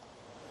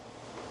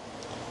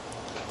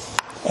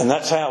 And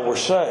that's how we're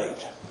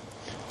saved.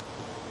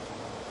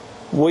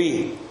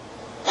 We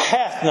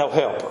hath no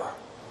helper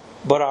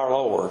but our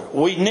Lord.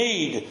 We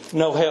need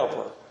no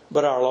helper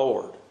but our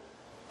Lord.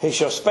 He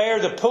shall spare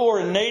the poor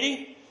and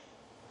needy,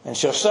 and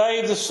shall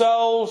save the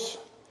souls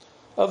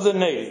of the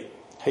needy.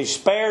 He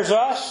spares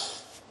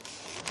us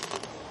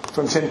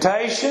from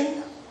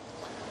temptation.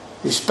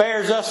 He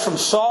spares us from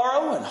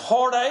sorrow and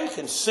heartache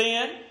and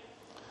sin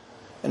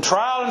and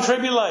trial and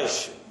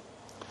tribulation.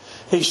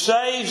 He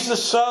saves the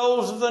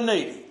souls of the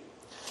needy.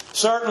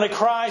 Certainly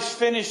Christ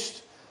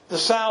finished the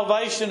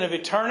salvation of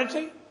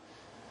eternity.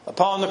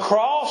 Upon the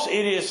cross,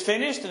 it is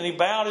finished, and He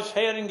bowed His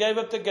head and gave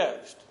up the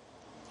ghost.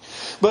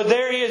 But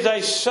there is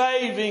a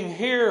saving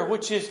here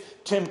which is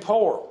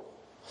temporal,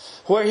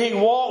 where He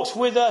walks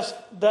with us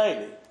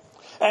daily,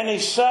 and He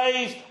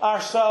saves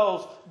our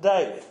souls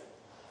daily.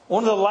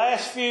 One of the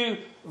last few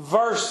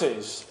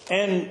verses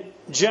in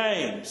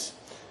James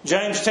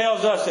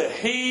tells us that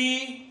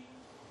He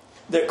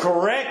that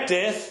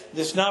correcteth,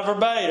 this is not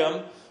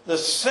verbatim, the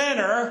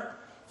sinner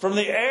from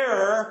the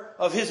error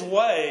of his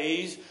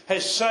ways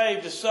has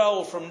saved a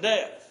soul from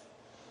death.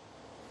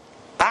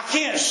 I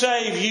can't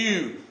save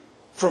you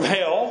from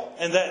hell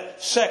and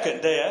that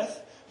second death.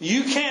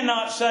 You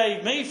cannot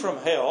save me from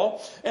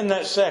hell and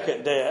that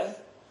second death.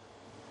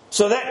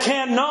 So that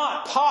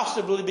cannot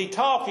possibly be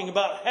talking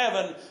about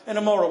heaven and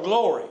immortal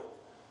glory.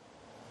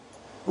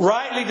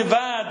 Rightly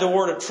divide the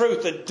word of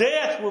truth. The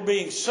death we're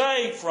being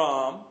saved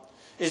from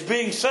is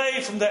being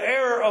saved from the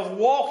error of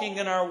walking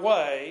in our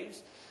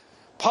ways,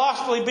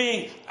 possibly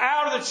being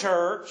out of the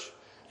church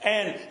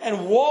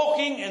and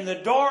walking in the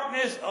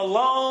darkness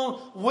alone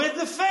with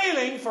the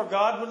feeling, for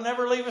God would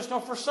never leave us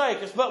nor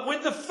forsake us, but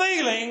with the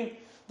feeling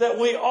that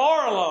we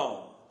are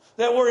alone,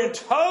 that we're in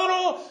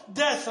total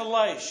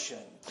desolation,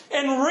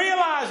 and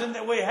realizing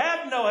that we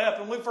have no help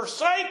and we've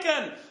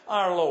forsaken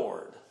our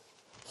Lord,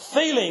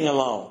 feeling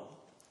alone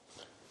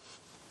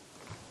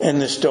in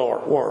this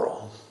dark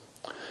world.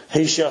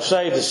 He shall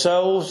save the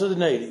souls of the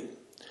needy.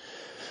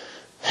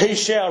 He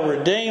shall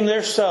redeem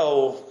their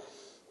soul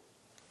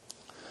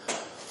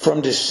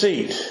from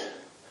deceit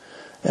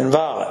and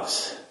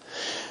violence.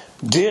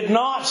 Did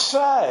not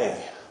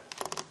say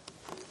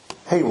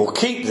He will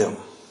keep them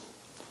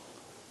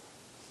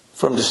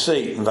from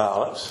deceit and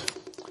violence.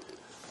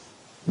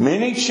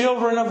 Many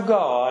children of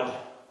God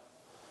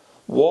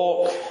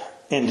walk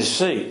in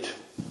deceit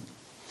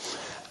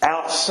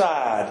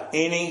outside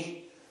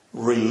any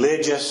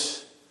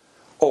religious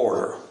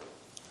order.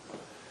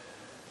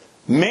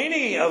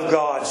 Many of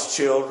God's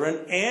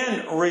children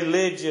in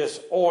religious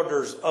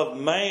orders of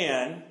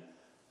man,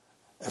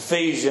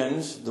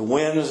 Ephesians, the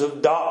winds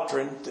of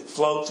doctrine that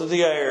float through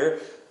the air,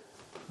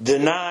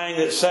 denying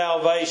that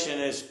salvation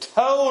is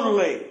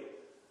totally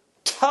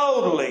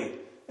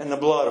in the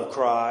blood of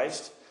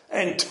Christ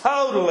and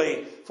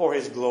totally for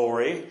His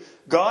glory.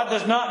 God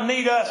does not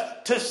need us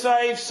to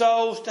save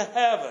souls to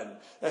heaven.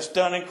 That's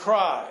done in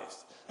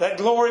Christ. That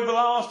glory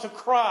belongs to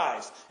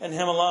Christ and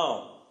Him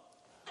alone.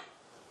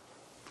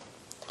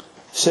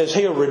 It says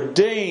He'll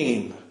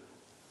redeem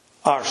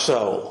our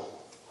soul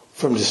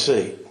from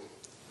deceit.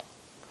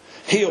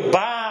 He'll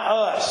buy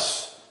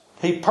us.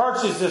 He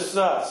purchases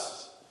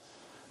us.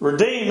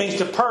 Redeem means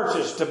to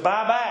purchase, to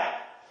buy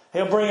back.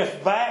 He'll bring us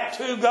back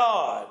to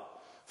God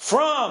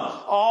from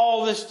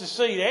all this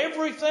deceit.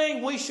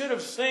 Everything we should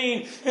have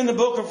seen in the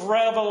book of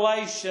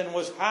Revelation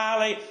was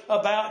highly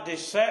about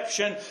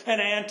deception and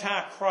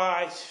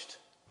Antichrist.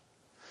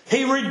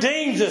 He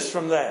redeems us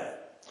from that.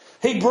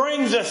 He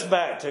brings us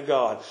back to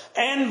God.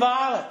 And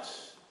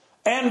violence.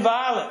 And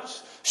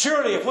violence.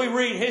 Surely if we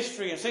read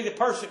history and see the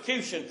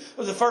persecution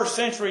of the first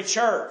century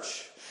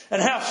church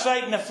and how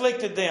Satan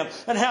afflicted them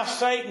and how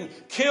Satan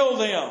killed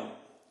them,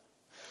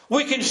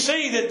 we can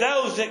see that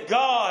those that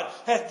God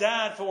hath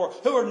died for,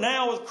 who are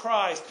now with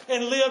Christ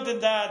and lived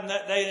and died in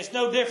that day, and it's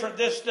no different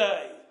this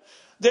day.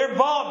 They're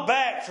bought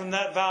back from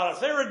that violence.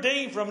 They're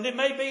redeemed from it. It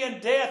may be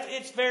in death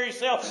its very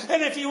self.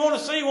 And if you want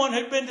to see one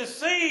who'd been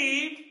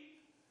deceived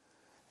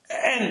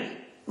and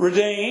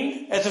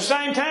redeemed at the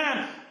same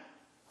time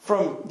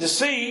from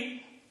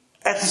deceit,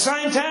 at the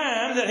same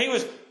time that he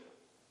was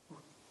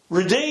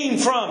redeemed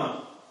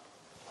from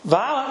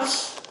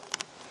violence,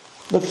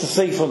 look at the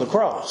thief on the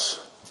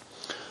cross.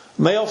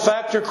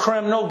 Malefactor,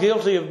 criminal,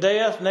 guilty of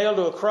death, nailed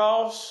to a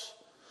cross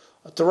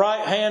at the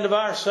right hand of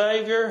our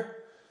Savior.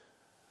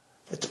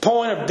 At the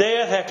point of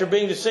death, after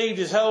being deceived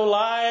his whole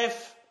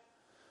life,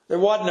 there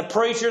wasn't a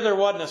preacher, there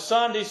wasn't a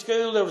Sunday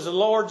school, there was the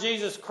Lord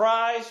Jesus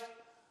Christ.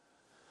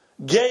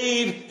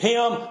 Gave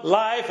him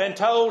life and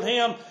told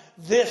him,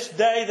 "This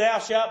day thou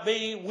shalt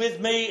be with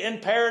me in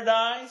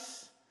paradise."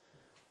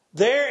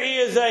 There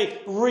is a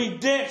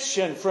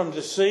redemption from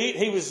deceit.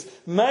 He was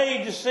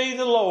made to see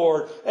the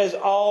Lord as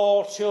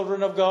all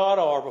children of God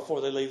are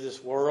before they leave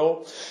this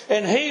world.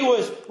 And he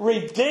was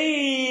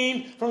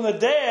redeemed from the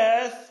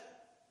death.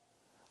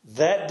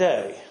 That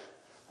day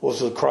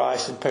was with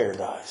Christ in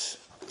paradise.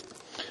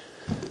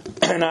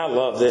 And I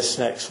love this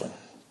next one.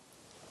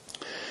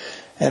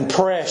 And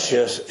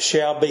precious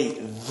shall be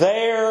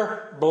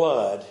their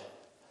blood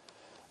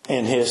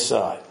in His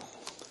sight.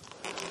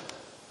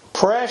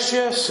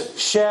 Precious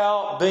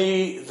shall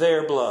be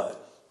their blood.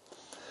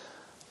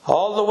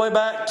 All the way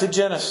back to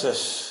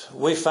Genesis,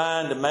 we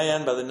find a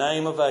man by the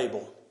name of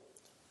Abel.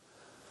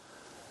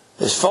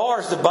 As far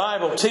as the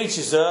Bible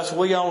teaches us,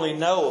 we only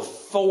know of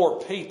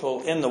 4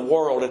 people in the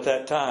world at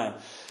that time.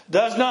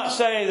 Does not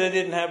say they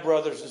didn't have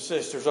brothers and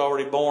sisters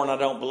already born, I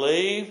don't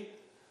believe.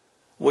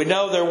 We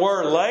know there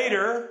were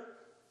later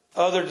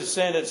other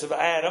descendants of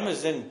Adam,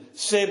 as in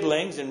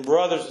siblings and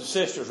brothers and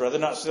sisters, rather,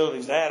 not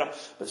siblings to Adam,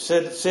 but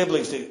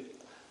siblings to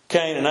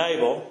Cain and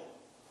Abel.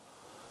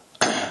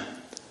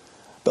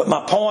 But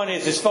my point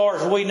is, as far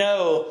as we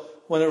know,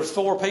 when there was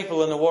 4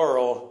 people in the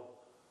world,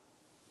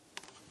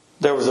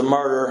 there was a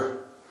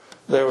murder,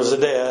 there was a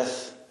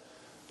death.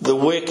 The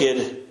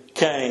wicked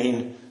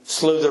Cain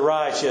slew the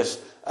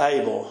righteous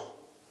Abel.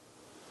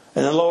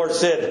 And the Lord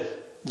said,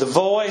 the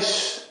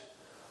voice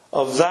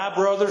of thy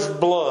brother's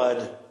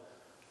blood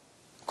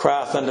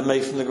crieth unto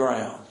me from the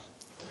ground.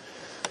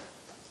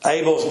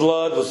 Abel's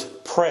blood was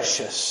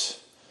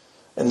precious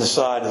in the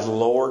sight of the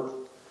Lord.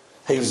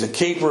 He was a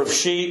keeper of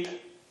sheep.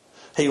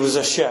 He was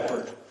a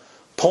shepherd.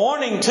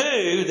 Pointing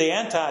to the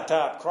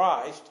antitype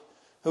Christ,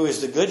 who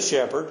is the good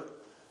shepherd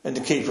and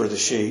the keeper of the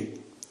sheep.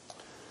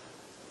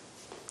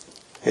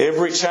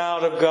 Every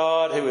child of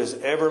God who has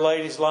ever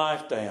laid his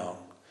life down,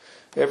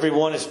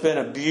 everyone that's been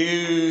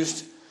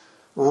abused,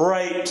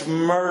 raped,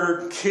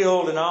 murdered,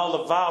 killed, and all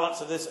the violence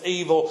of this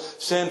evil,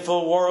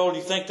 sinful world.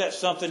 You think that's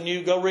something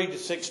new? Go read the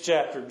 6th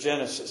chapter of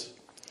Genesis.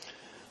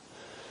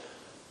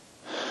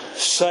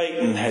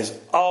 Satan has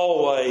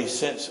always,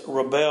 since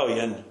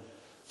rebellion,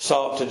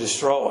 sought to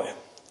destroy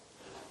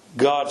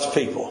God's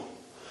people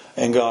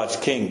and God's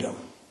kingdom.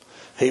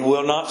 He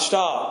will not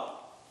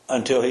stop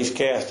until he's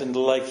cast into the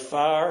lake of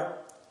fire.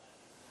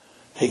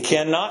 He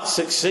cannot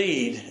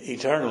succeed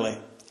eternally.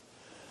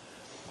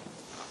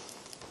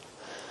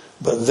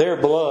 But their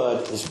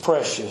blood is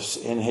precious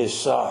in his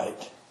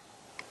sight.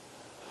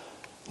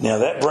 Now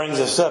that brings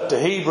us up to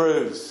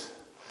Hebrews,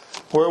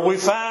 where we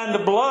find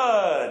the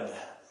blood.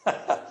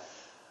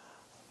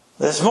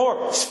 That's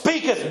more,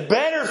 speaketh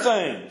better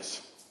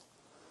things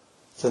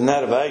than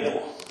that of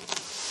Abel.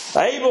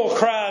 Abel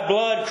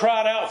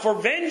cried out for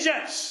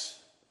vengeance.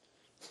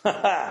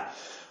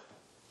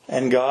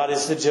 And God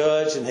is the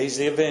judge and he's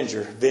the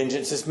avenger.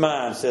 Vengeance is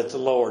mine, saith the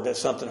Lord. That's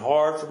something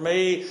hard for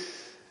me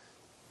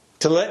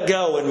to let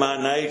go in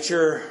my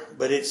nature,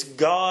 but it's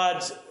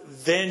God's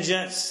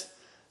vengeance.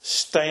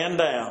 Stand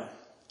down.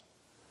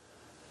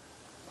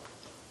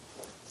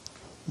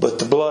 But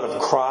the blood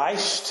of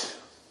Christ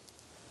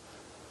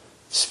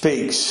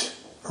speaks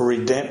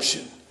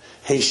redemption.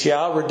 He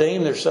shall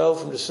redeem their soul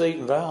from deceit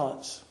and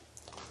violence.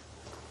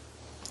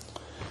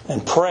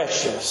 And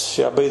precious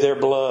shall be their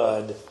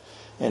blood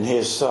in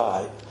his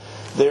sight.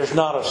 There's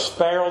not a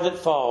sparrow that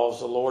falls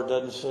the Lord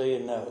doesn't see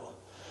and know.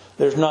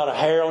 There's not a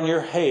hair on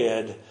your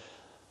head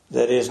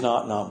that is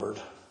not numbered.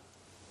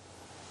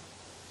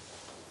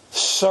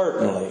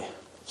 Certainly,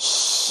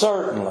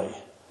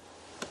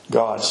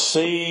 God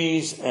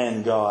sees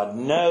and God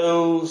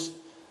knows.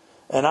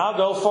 And I'll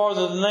go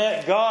farther than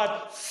that.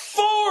 God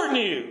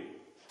foreknew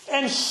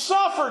and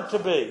suffered to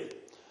be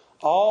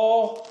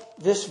all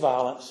this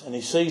violence. And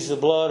he sees the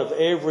blood of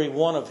every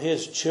one of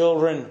his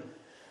children.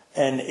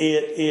 And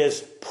it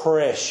is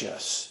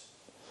precious.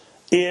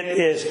 It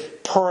is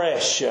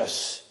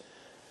precious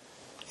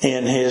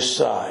in his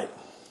sight.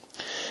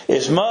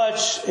 As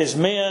much as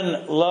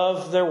men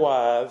love their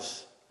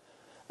wives,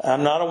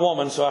 I'm not a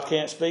woman, so I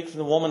can't speak from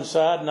the woman's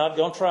side. I'm not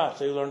going to try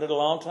to. Learned it a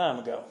long time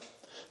ago.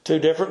 2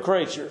 different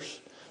creatures,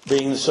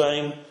 being the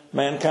same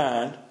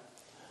mankind.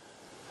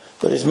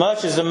 But as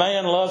much as a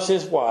man loves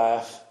his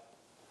wife,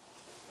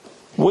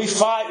 we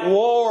fight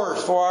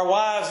wars for our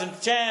wives and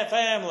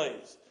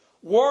families.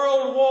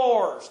 World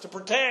wars to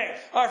protect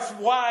our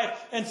wife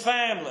and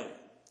family.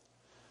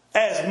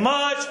 As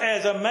much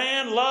as a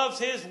man loves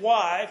his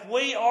wife,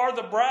 we are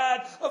the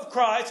bride of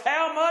Christ.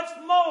 How much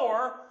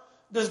more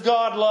does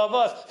God love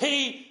us?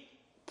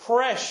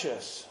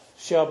 Precious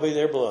shall be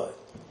their blood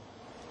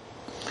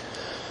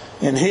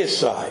in his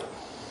sight,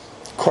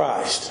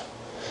 Christ.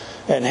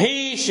 And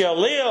he shall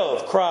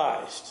live,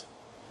 Christ.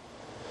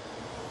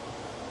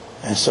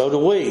 And so do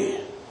we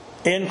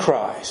in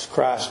Christ.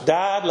 Christ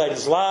died, laid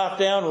his life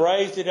down,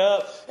 raised it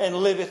up, and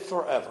liveth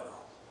forever.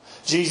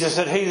 Jesus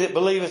said, he that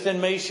believeth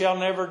in me shall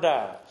never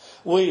die.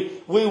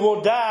 We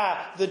will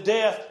die the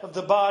death of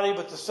the body,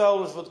 but the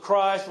soul is with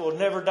Christ. We'll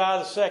never die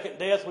the second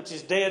death, which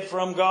is dead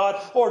from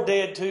God or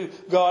dead to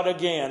God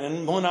again.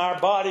 And when our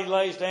body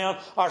lays down,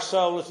 our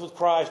soul is with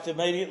Christ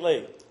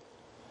immediately.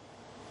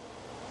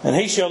 And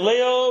he shall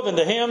live, and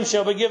to him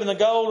shall be given the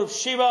gold of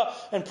Sheba,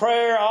 and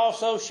prayer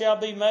also shall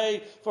be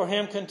made for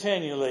him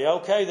continually.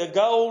 Okay, the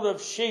gold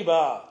of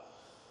Sheba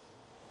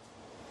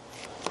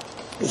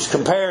is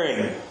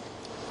comparing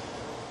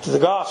to the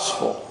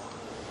gospel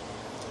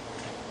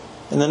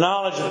and the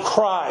knowledge of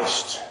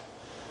Christ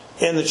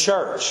in the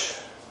church.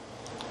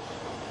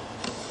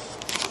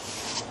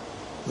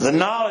 The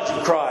knowledge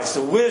of Christ,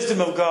 the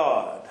wisdom of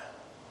God,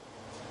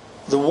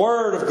 the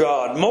Word of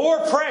God,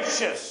 more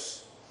precious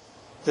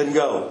than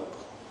gold.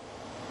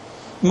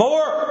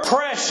 More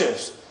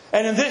precious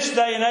And in this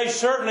day and age,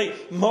 certainly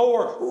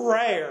more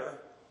rare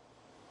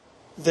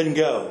than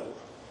gold.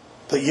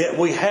 But yet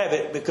we have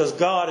it because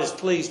God is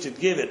pleased to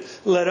give it.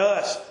 Let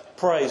us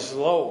praise the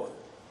Lord.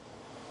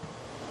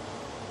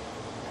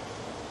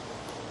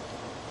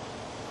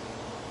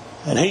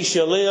 And he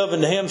shall live,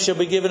 and to him shall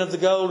be given of the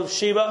gold of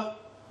Sheba.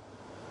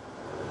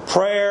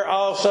 Prayer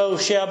also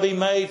shall be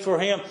made for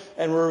him.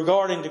 And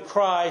regarding to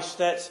Christ,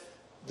 that's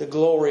the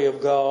glory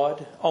of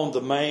God on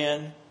the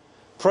man.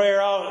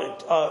 Prayer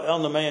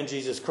on the man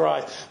Jesus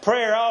Christ.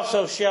 Prayer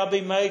also shall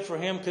be made for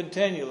him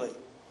continually.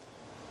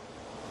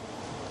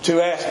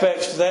 Two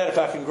aspects to that, if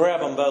I can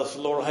grab them both,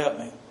 the Lord will help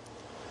me.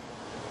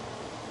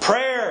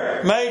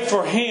 Prayer made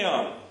for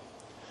him.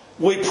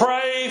 We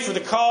pray for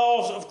the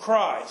cause of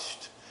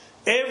Christ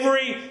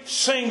every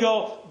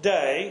single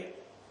day.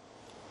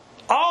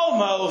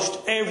 Almost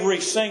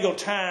every single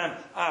time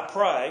I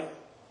pray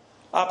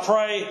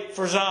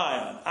for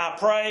Zion. I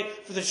pray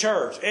for the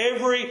church.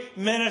 Every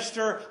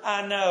minister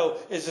I know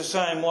is the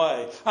same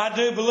way. I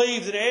do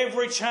believe that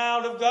every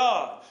child of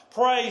God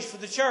prays for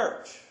the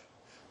church.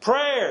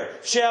 Prayer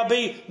shall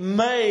be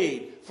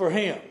made for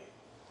him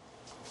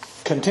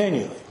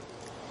continually.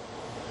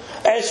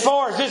 As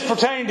far as this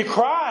pertaining to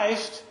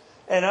Christ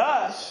and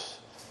us,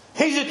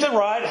 he's at the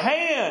right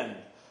hand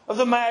of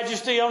the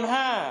Majesty on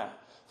high,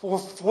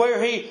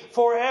 where he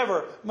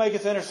forever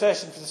maketh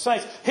intercession for the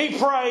saints. He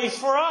prays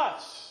for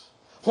us.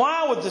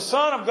 Why would the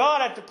Son of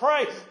God have to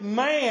pray?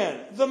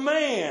 The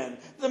man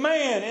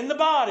in the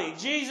body,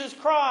 Jesus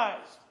Christ,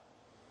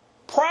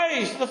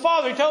 prays to the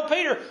Father. He told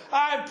Peter,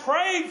 I have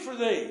prayed for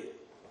thee.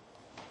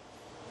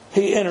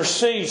 He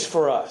intercedes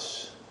for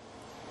us.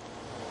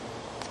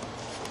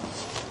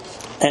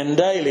 And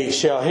daily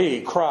shall he,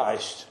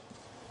 Christ,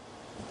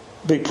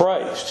 be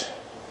praised.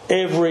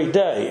 Every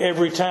day,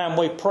 every time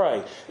we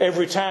pray,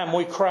 every time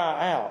we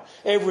cry out,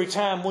 every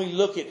time we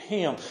look at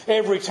him,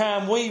 every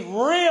time we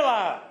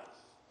realize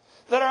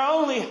that our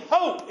only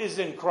hope is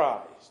in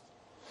Christ.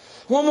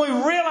 When we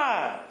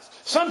realize,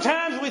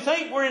 sometimes we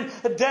think we're in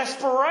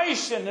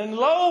desperation and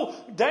low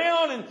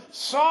down in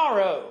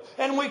sorrow,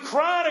 and we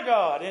cry to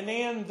God, and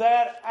in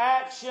that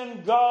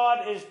action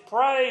God is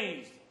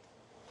praised.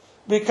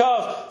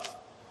 Because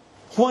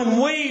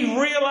when we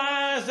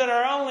realize that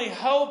our only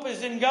hope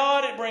is in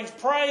God, it brings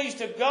praise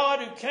to God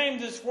who came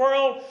to this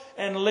world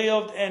and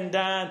lived and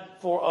died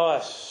for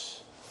us.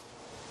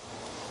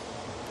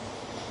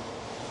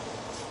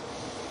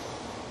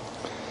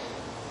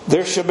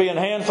 There shall be an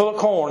handful of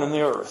corn in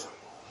the earth.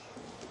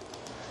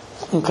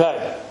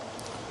 Okay.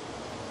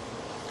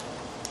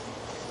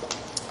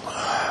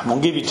 I'm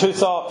going to give you two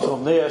thoughts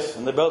on this,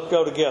 and they both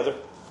go together.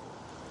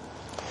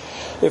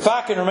 If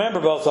I can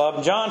remember both of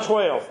them, John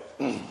 12.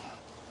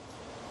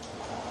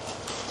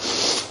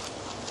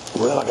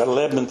 Well, I got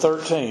 11 and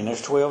 13.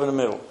 There's 12 in the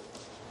middle.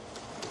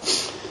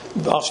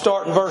 I'll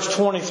start in verse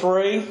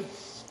 23.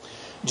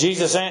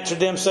 Jesus answered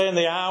them, saying,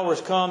 the hour is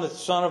come that the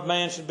Son of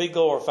Man should be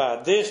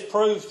glorified. This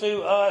proves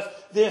to us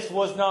this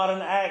was not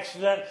an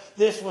accident.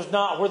 This was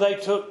not where they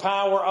took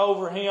power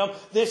over him.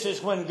 This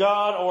is when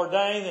God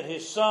ordained that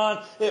his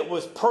Son, it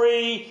was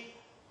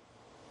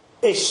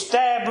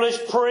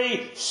pre-established,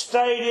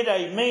 pre-stated,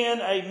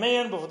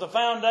 amen, before the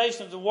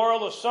foundation of the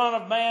world, the Son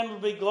of Man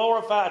would be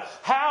glorified.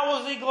 How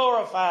was he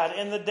glorified?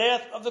 In the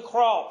death of the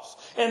cross,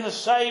 in the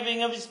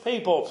saving of his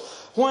people.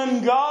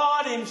 When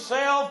God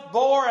himself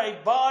bore a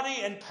body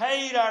and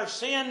paid our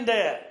sin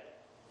debt.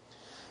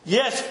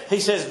 Yes,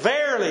 he says,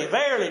 verily,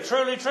 verily,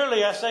 truly,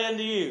 truly, I say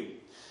unto you,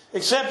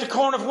 except a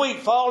corn of wheat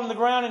fall in the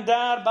ground and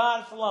die, it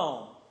abideth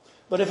alone.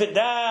 But if it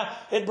die,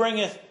 it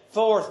bringeth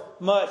forth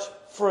much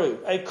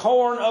fruit. A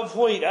corn of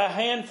wheat, a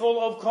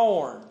handful of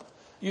corn.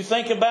 You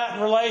think about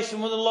in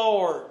relation with the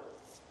Lord.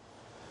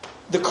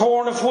 The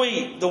corn of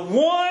wheat, the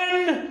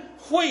one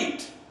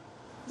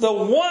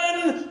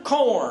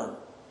corn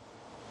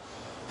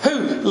who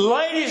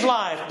laid his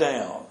life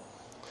down,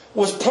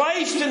 was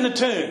placed in the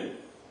tomb.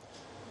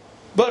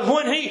 But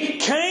when he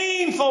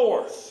came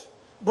forth,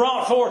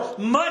 brought forth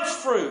much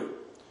fruit.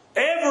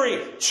 Every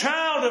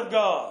child of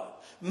God,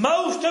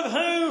 most of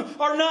whom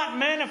are not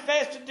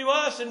manifested to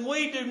us, and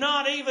we do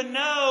not even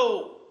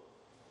know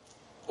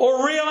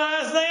or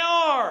realize they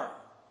are.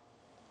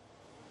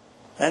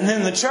 And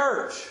then the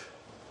church,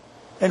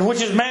 and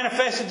which is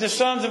manifested the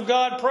sons of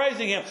God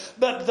praising him.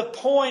 But the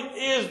point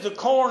is, the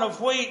corn of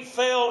wheat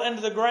fell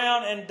into the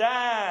ground and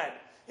died.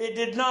 It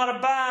did not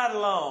abide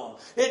long.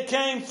 It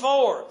came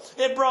forth.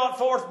 It brought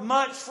forth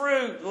much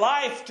fruit,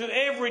 life to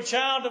every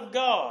child of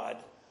God.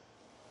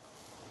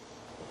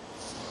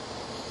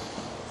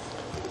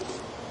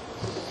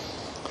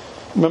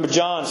 Remember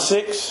John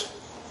 6?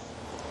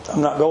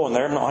 I'm not going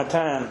there. I don't have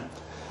time.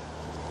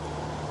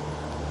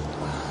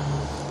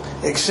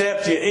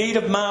 Except you eat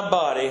of my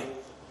body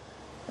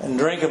and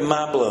drink of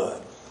my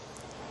blood.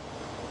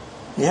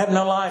 You have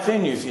no life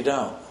in you if you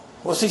don't.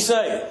 What's he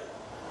saying?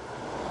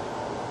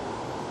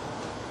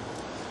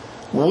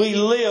 We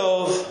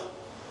live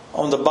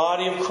on the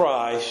body of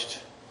Christ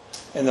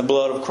and the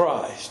blood of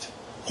Christ.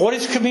 What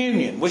is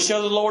communion? We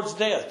show the Lord's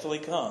death till he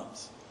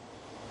comes.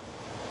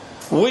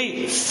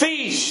 We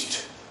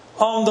feast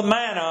on the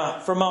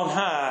manna from on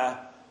high,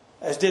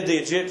 as did the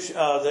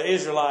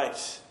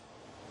Israelites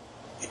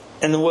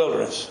in the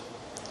wilderness.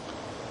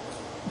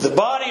 The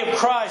body of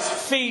Christ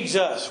feeds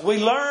us. We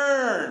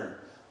learn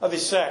of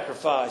His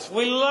sacrifice.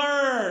 We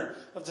learn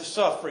of the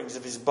sufferings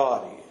of His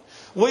body.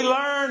 We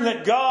learn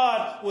that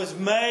God was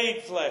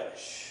made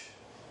flesh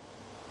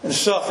and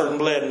suffered and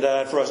bled and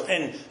died for us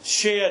and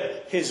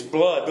shed His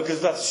blood. Because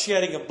without the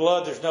shedding of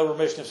blood, there's no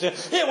remission of sin.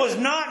 It was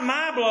not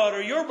my blood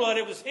or your blood.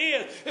 It was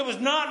His. It was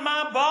not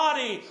my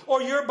body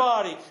or your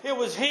body. It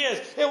was His.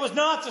 It was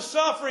not the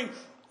suffering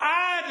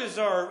I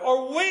deserved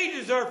or we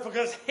deserved,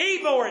 because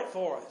He bore it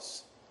for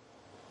us.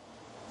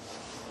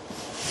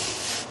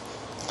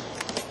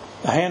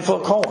 A handful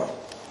of corn.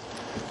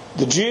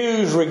 The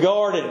Jews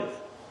regarded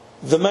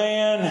the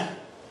man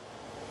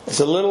as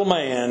a little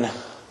man.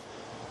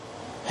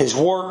 His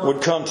work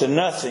would come to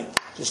nothing.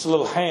 Just a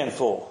little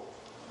handful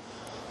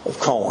of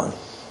corn.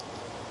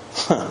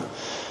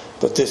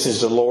 But this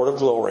is the Lord of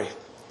glory.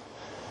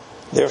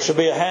 There shall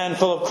be a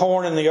handful of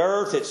corn in the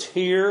earth. It's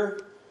here.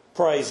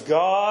 Praise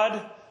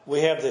God.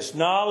 We have this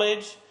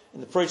knowledge in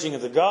the preaching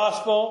of the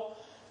gospel.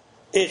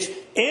 It's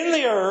in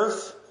the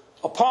earth,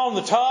 upon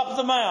the top of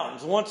the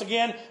mountains. Once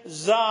again,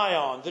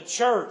 Zion, the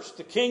church,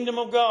 the kingdom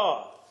of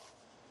God.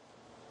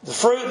 The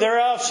fruit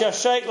thereof shall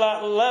shake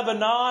like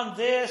Lebanon.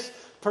 This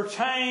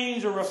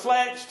pertains or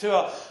reflects to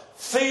a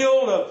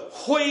field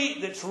of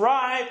wheat that's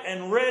ripe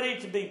and ready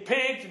to be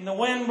picked, and the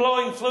wind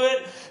blowing through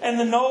it and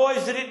the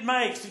noise that it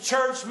makes. The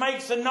church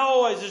makes a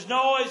noise. There's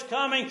noise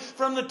coming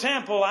from the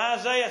temple.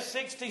 Isaiah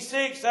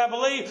 66, I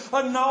believe,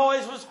 a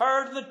noise was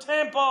heard in the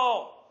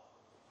temple.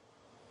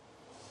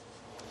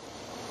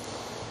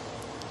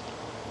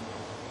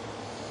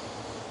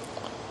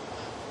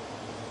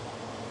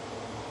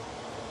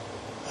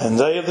 And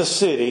they of the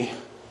city,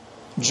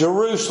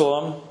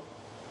 Jerusalem,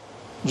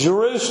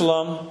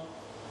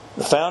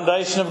 the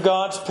foundation of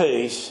God's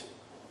peace,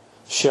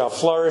 shall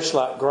flourish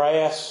like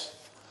grass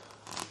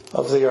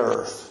of the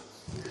earth.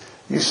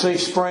 You see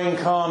spring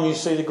come, you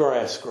see the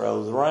grass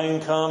grow. The rain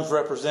comes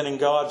representing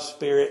God's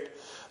Spirit,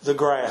 the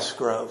grass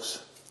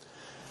grows.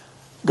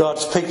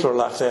 God's people are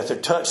like that. They're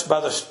touched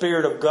by the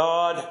Spirit of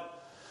God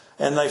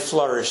and they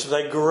flourish.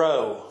 They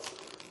grow.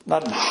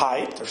 Not in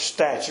height or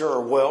stature or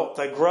wealth.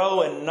 They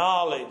grow in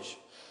knowledge.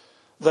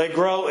 They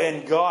grow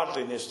in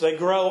godliness. They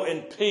grow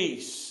in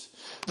peace.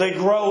 They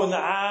grow in the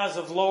eyes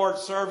of the Lord,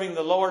 serving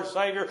the Lord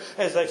Savior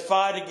as they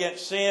fight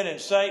against sin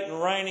and Satan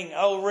reigning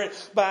over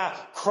it by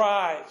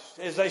Christ.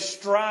 As they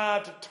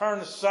strive to turn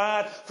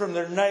aside from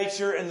their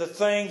nature and the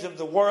things of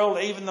the world,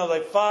 even though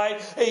they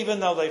fight, even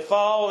though they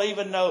fall,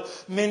 even though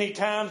many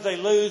times they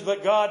lose,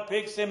 but God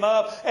picks them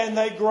up and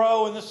they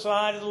grow in the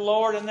sight of the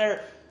Lord and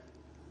they're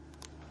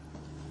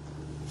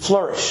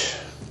flourish.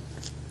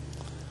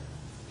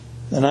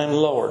 The name of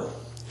the Lord.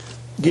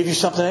 Give you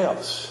something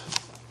else.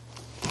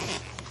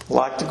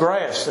 Like the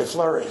grass, they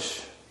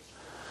flourish.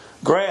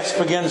 Grass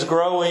begins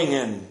growing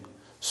in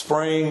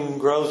spring,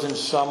 grows in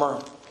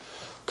summer.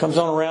 Comes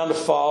on around to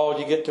fall,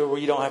 you get to where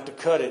you don't have to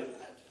cut it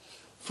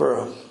for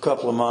a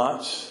couple of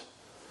months.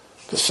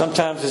 Because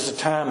sometimes it's a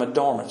time of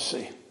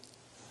dormancy.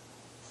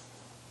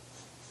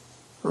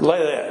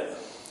 Relay that.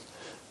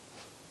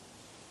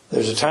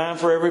 There's a time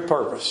for every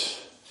purpose.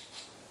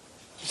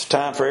 It's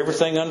time for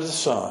everything under the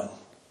sun.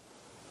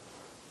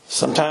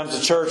 Sometimes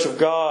the church of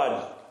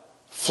God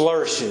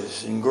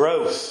flourishes in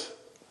growth.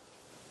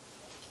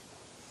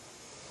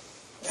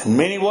 In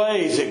many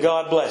ways that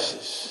God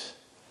blesses.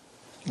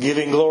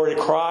 Giving glory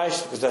to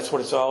Christ, because that's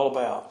what it's all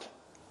about.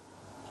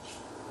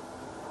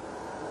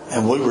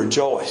 And we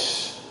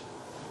rejoice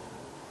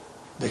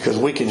because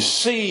we can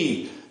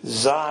see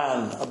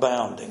Zion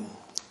abounding.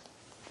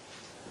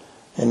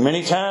 And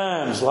many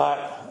times,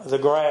 like the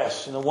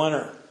grass in the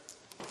winter,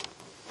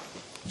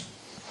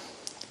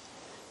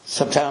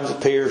 sometimes it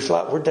appears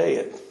like we're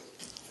dead.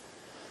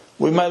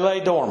 We may lay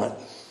dormant.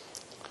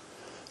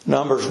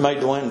 Numbers may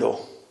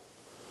dwindle.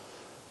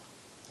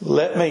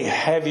 Let me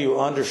have you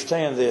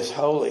understand this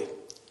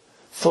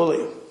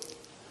fully.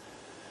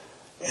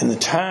 In the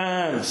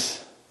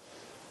times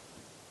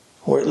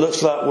where it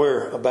looks like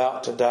we're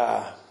about to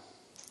die,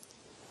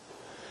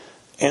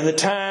 in the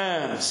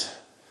times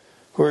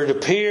where it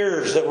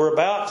appears that we're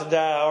about to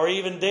die or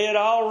even dead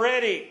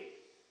already,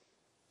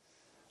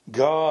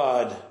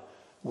 God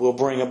will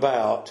bring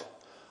about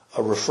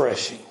a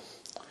refreshing.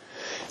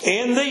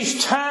 In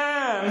these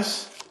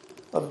times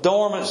of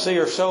dormancy,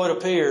 or so it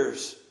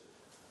appears,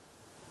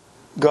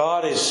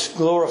 God is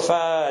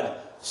glorified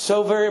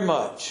so very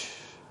much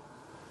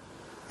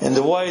in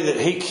the way that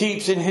He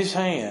keeps in His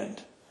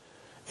hand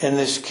in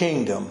this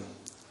kingdom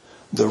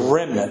the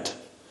remnant,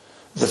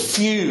 the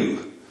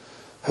few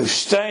who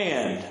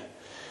stand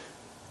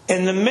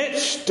in the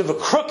midst of a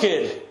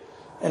crooked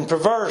and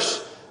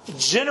perverse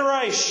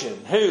generation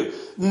who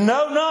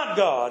know not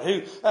God, who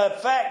in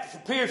fact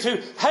appear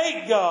to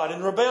hate God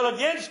and rebel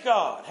against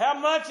God. How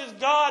much is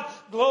God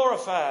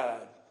glorified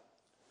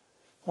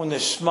when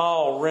this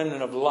small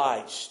remnant of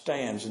light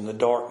stands in the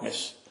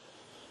darkness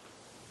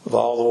of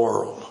all the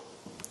world?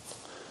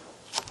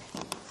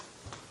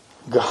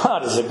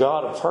 God is a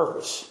God of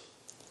purpose.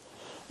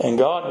 And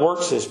God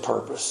works His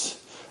purpose.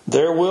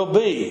 There will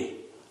be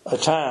a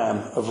time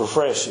of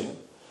refreshing.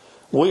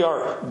 We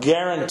are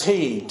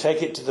guaranteed.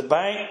 Take it to the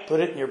bank, put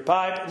it in your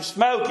pipe, and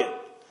smoke it.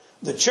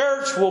 The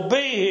church will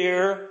be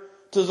here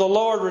till the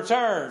Lord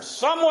returns.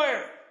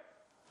 Somewhere.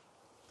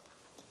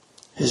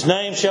 His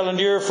name shall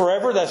endure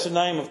forever. That's the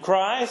name of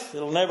Christ.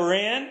 It'll never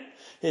end.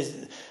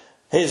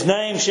 His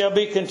name shall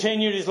be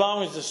continued as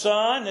long as the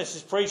sun. This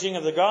is preaching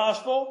of the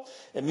gospel.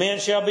 And men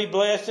shall be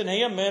blessed in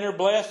Him. Men are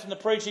blessed in the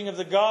preaching of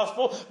the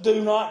gospel.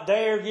 Do not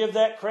dare give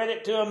that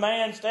credit to a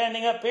man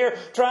standing up here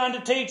trying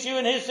to teach you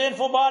in his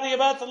sinful body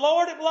about the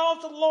Lord. It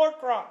belongs to the Lord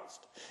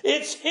Christ.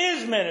 It's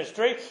His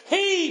ministry.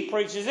 He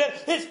preaches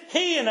it.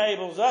 He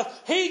enables us.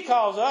 He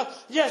calls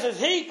us just as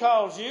He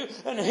calls you.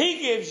 And He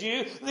gives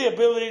you the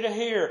ability to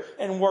hear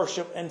and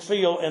worship and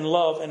feel and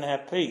love and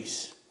have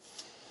peace.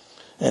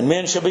 And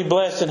men shall be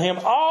blessed in Him.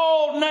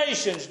 All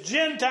nations,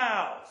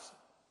 Gentiles,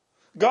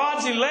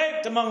 God's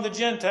elect among the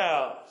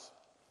Gentiles,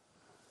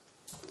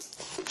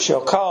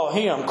 shall call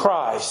Him,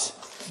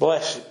 Christ,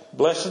 blessed.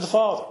 Blessed the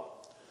Father.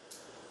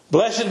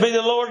 Blessed be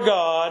the Lord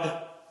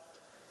God,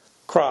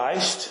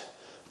 Christ,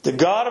 the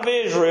God of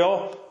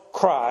Israel,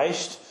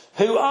 Christ,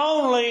 who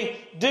only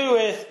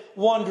doeth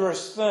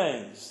wondrous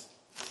things.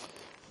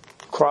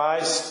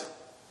 Christ,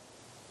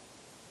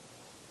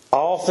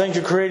 all things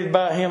are created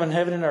by Him in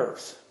heaven and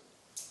earth.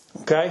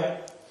 Okay?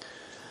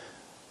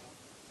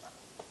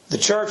 The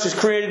church is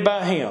created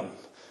by Him.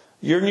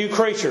 Your new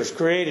creature is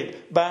created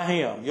by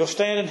Him. You'll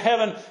stand in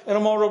heaven in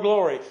immortal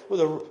glory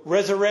with a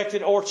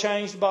resurrected or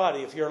changed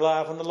body. If you're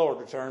alive when the Lord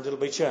returns, it'll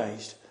be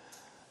changed.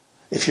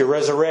 If you're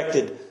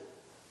resurrected,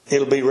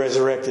 it'll be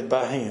resurrected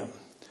by Him.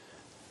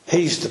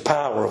 He's the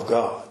power of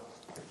God.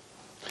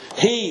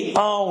 He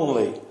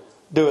only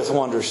doeth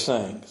wondrous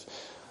things.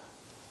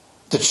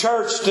 The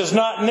church does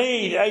not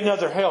need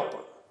another helper.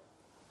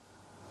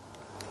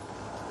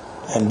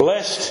 And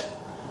blessed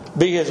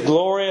be His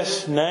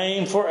glorious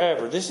name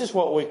forever. This is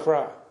what we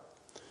cry.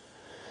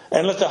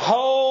 And let the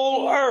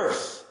whole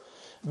earth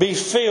be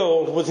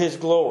filled with His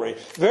glory.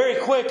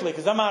 Very quickly,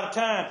 because I'm out of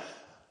time.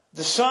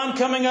 The sun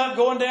coming up,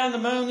 going down, the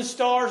moon, the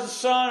stars, the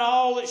sun,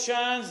 all that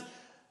shines.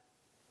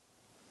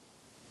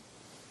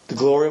 The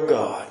glory of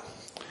God.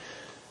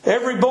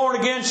 Every born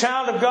again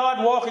child of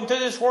God walking through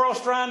this world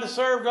trying to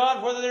serve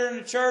God, whether they're in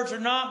the church or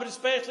not, but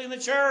especially in the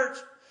church.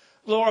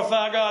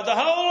 Glorify God. The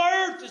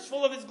whole earth is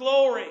full of His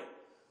glory.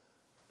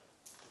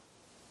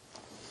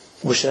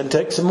 Wish I'd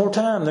take some more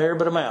time there,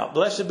 but I'm out.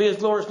 Blessed be His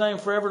glorious name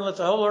forever, and let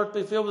the whole earth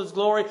be filled with His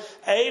glory.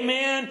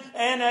 Amen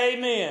and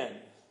amen.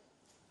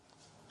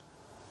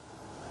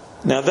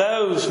 Now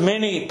those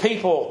many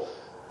people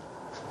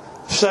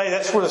say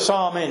that's where the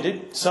psalm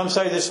ended. Some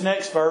say this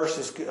next verse,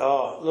 is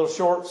a little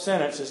short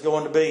sentence, is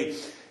going to be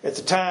at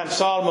the time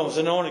Solomon was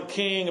anointed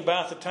king,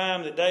 about the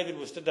time that David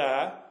was to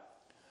die.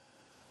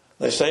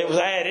 They say it was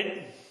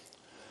added.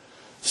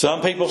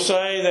 Some people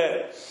say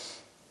that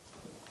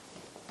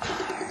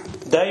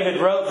David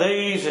wrote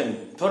these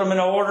and put them in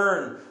order,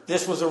 and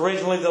this was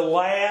originally the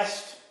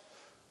last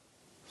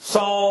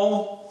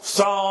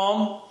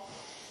psalm,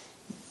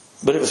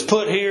 but it was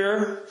put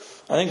here.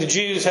 I think the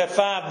Jews have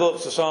 5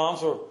 books of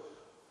Psalms.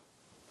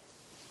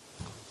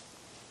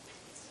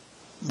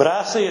 But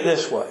I see it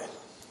this way,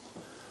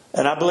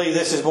 and I believe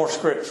this is more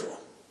scriptural.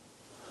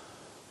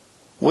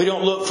 We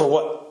don't look for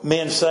what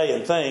men say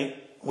and think.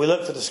 We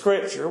look for the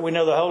Scripture. We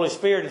know the Holy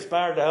Spirit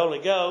inspired the Holy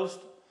Ghost.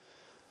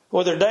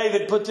 Whether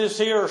David put this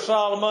here or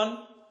Solomon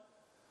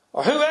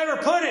or whoever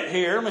put it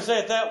here, let me say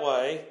it that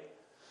way,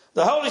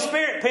 the Holy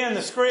Spirit penned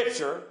the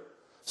Scripture,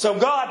 so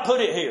God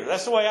put it here.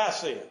 That's the way I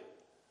see it.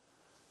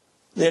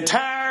 The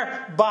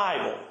entire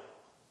Bible,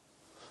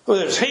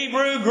 whether it's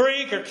Hebrew,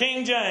 Greek, or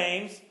King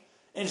James,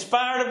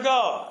 inspired of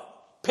God.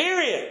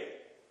 Period.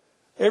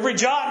 Every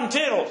jot and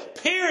tittle.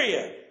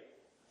 Period.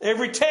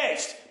 Every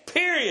text.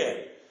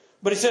 Period.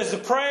 But it says the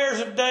prayers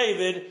of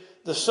David,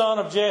 the son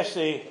of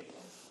Jesse,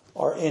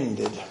 are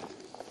ended.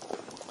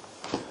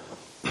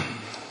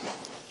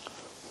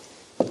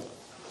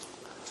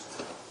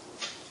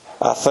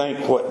 I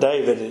think what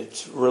David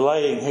is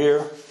relating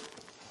here,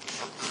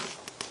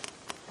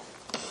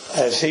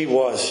 as he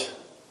was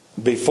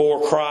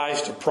before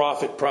Christ, a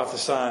prophet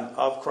prophesying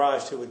of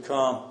Christ who would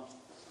come,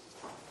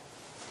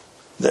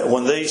 that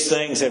when these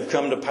things have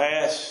come to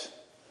pass,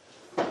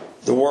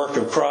 the work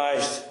of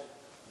Christ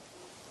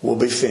will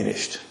be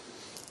finished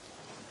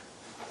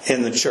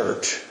in the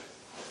church.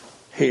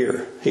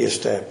 Here he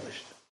established.